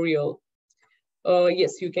tutorial?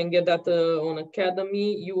 Yes, you can get that on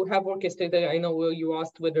Academy. You have Orchestrator. I know you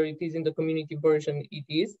asked whether it is in the community version. It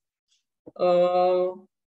is.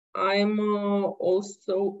 I'm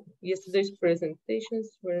also, yesterday's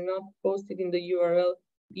presentations were not posted in the URL.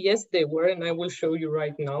 Yes, they were, and I will show you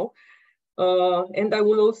right now. And I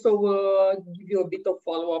will also give you a bit of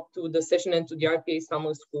follow-up to the session and to the RPA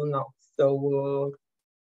Summer School now. So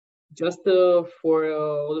just for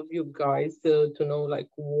all of you guys to know like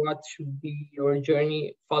what should be your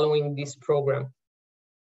journey following this program.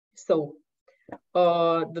 So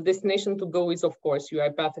the destination to go is, of course,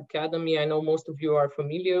 UiPath Academy. I know most of you are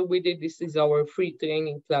familiar with it. This is our free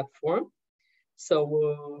training platform.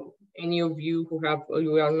 So any of you who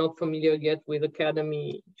are not familiar yet with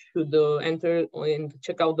Academy should enter and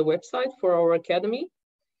check out the website for our Academy.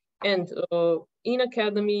 And in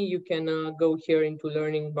Academy, you can go here into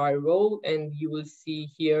learning by role, and you will see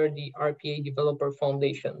here the RPA Developer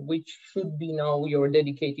Foundation, which should be now your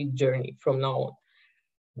dedicated journey from now on.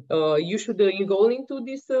 You should enroll into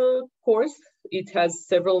this course. It has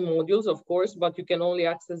several modules, of course, but you can only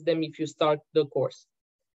access them if you start the course.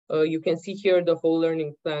 You can see here the whole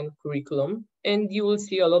learning plan curriculum, and you will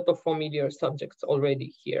see a lot of familiar subjects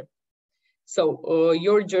already here. So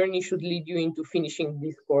your journey should lead you into finishing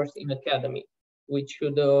this course in Academy, which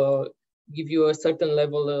should give you a certain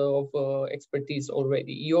level of expertise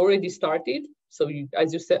already. You already started, so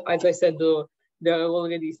as I said, there are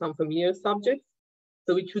already some familiar subjects.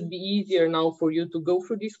 So it should be easier now for you to go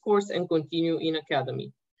through this course and continue in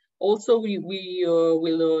Academy. Also, we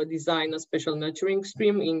will design a special nurturing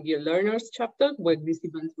stream in the learners chapter where these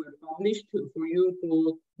events were published for you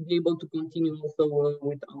to be able to continue also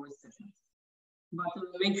with our sessions. But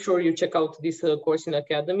make sure you check out this course in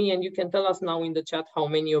Academy, and you can tell us now in the chat how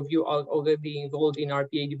many of you are already enrolled in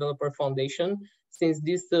RPA Developer Foundation, since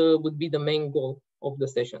this would be the main goal of the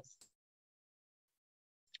sessions.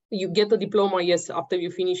 You get a diploma, yes, after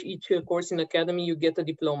you finish each course in Academy, you get a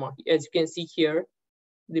diploma. As you can see here,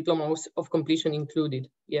 diploma of completion included,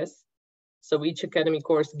 yes? So each Academy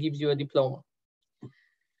course gives you a diploma.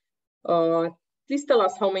 Please tell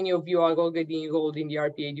us how many of you are already enrolled in the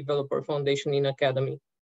RPA Developer Foundation in Academy.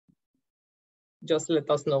 Just let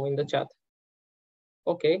us know in the chat.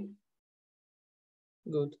 Okay,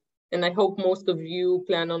 good. And I hope most of you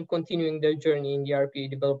plan on continuing their journey in the RPA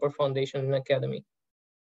Developer Foundation in Academy.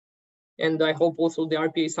 And I hope also the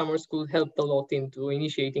RPA Summer School helped a lot into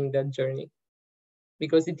initiating that journey,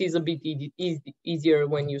 because it is a bit easier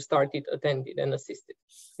when you started, attended, and assisted,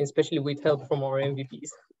 especially with help from our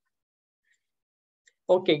MVPs.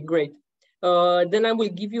 Okay, great. Then I will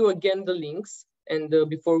give you again the links and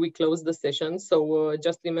before we close the session. So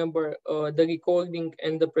just remember the recording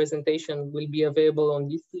and the presentation will be available on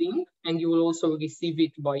this link, and you will also receive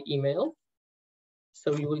it by email.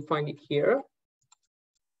 So you will find it here.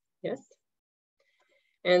 Yes.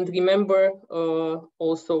 And remember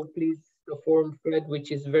also please the forum thread,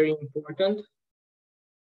 which is very important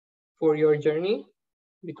for your journey,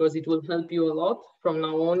 because it will help you a lot from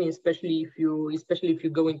now on, especially if you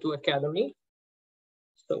go into Academy.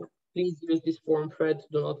 So please use this form thread.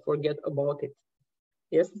 Do not forget about it.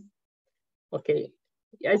 Yes? Okay.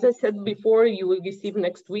 As I said before, you will receive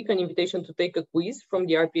next week an invitation to take a quiz from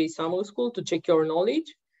the RPA Summer School to check your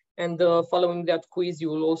knowledge. And following that quiz, you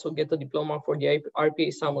will also get a diploma for the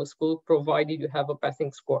RPA Summer School, provided you have a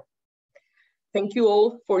passing score. Thank you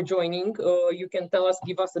all for joining. You can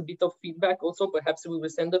give us a bit of feedback also. Perhaps we will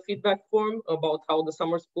send a feedback form about how the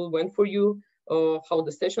summer school went for you, how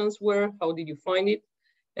the sessions were, how did you find it?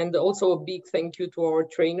 And also a big thank you to our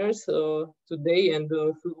trainers today and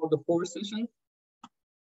through all the 4 sessions.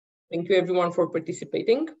 Thank you everyone for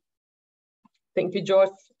participating. Thank you, Josh.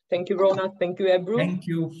 Thank you, Ronak. Thank you, Ebru. Thank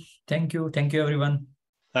you. Thank you. Thank you, everyone.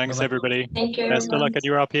 Thanks, Bye-bye. everybody. Thank you, Best of luck at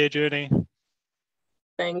your RPA journey.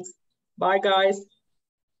 Thanks. Bye, guys.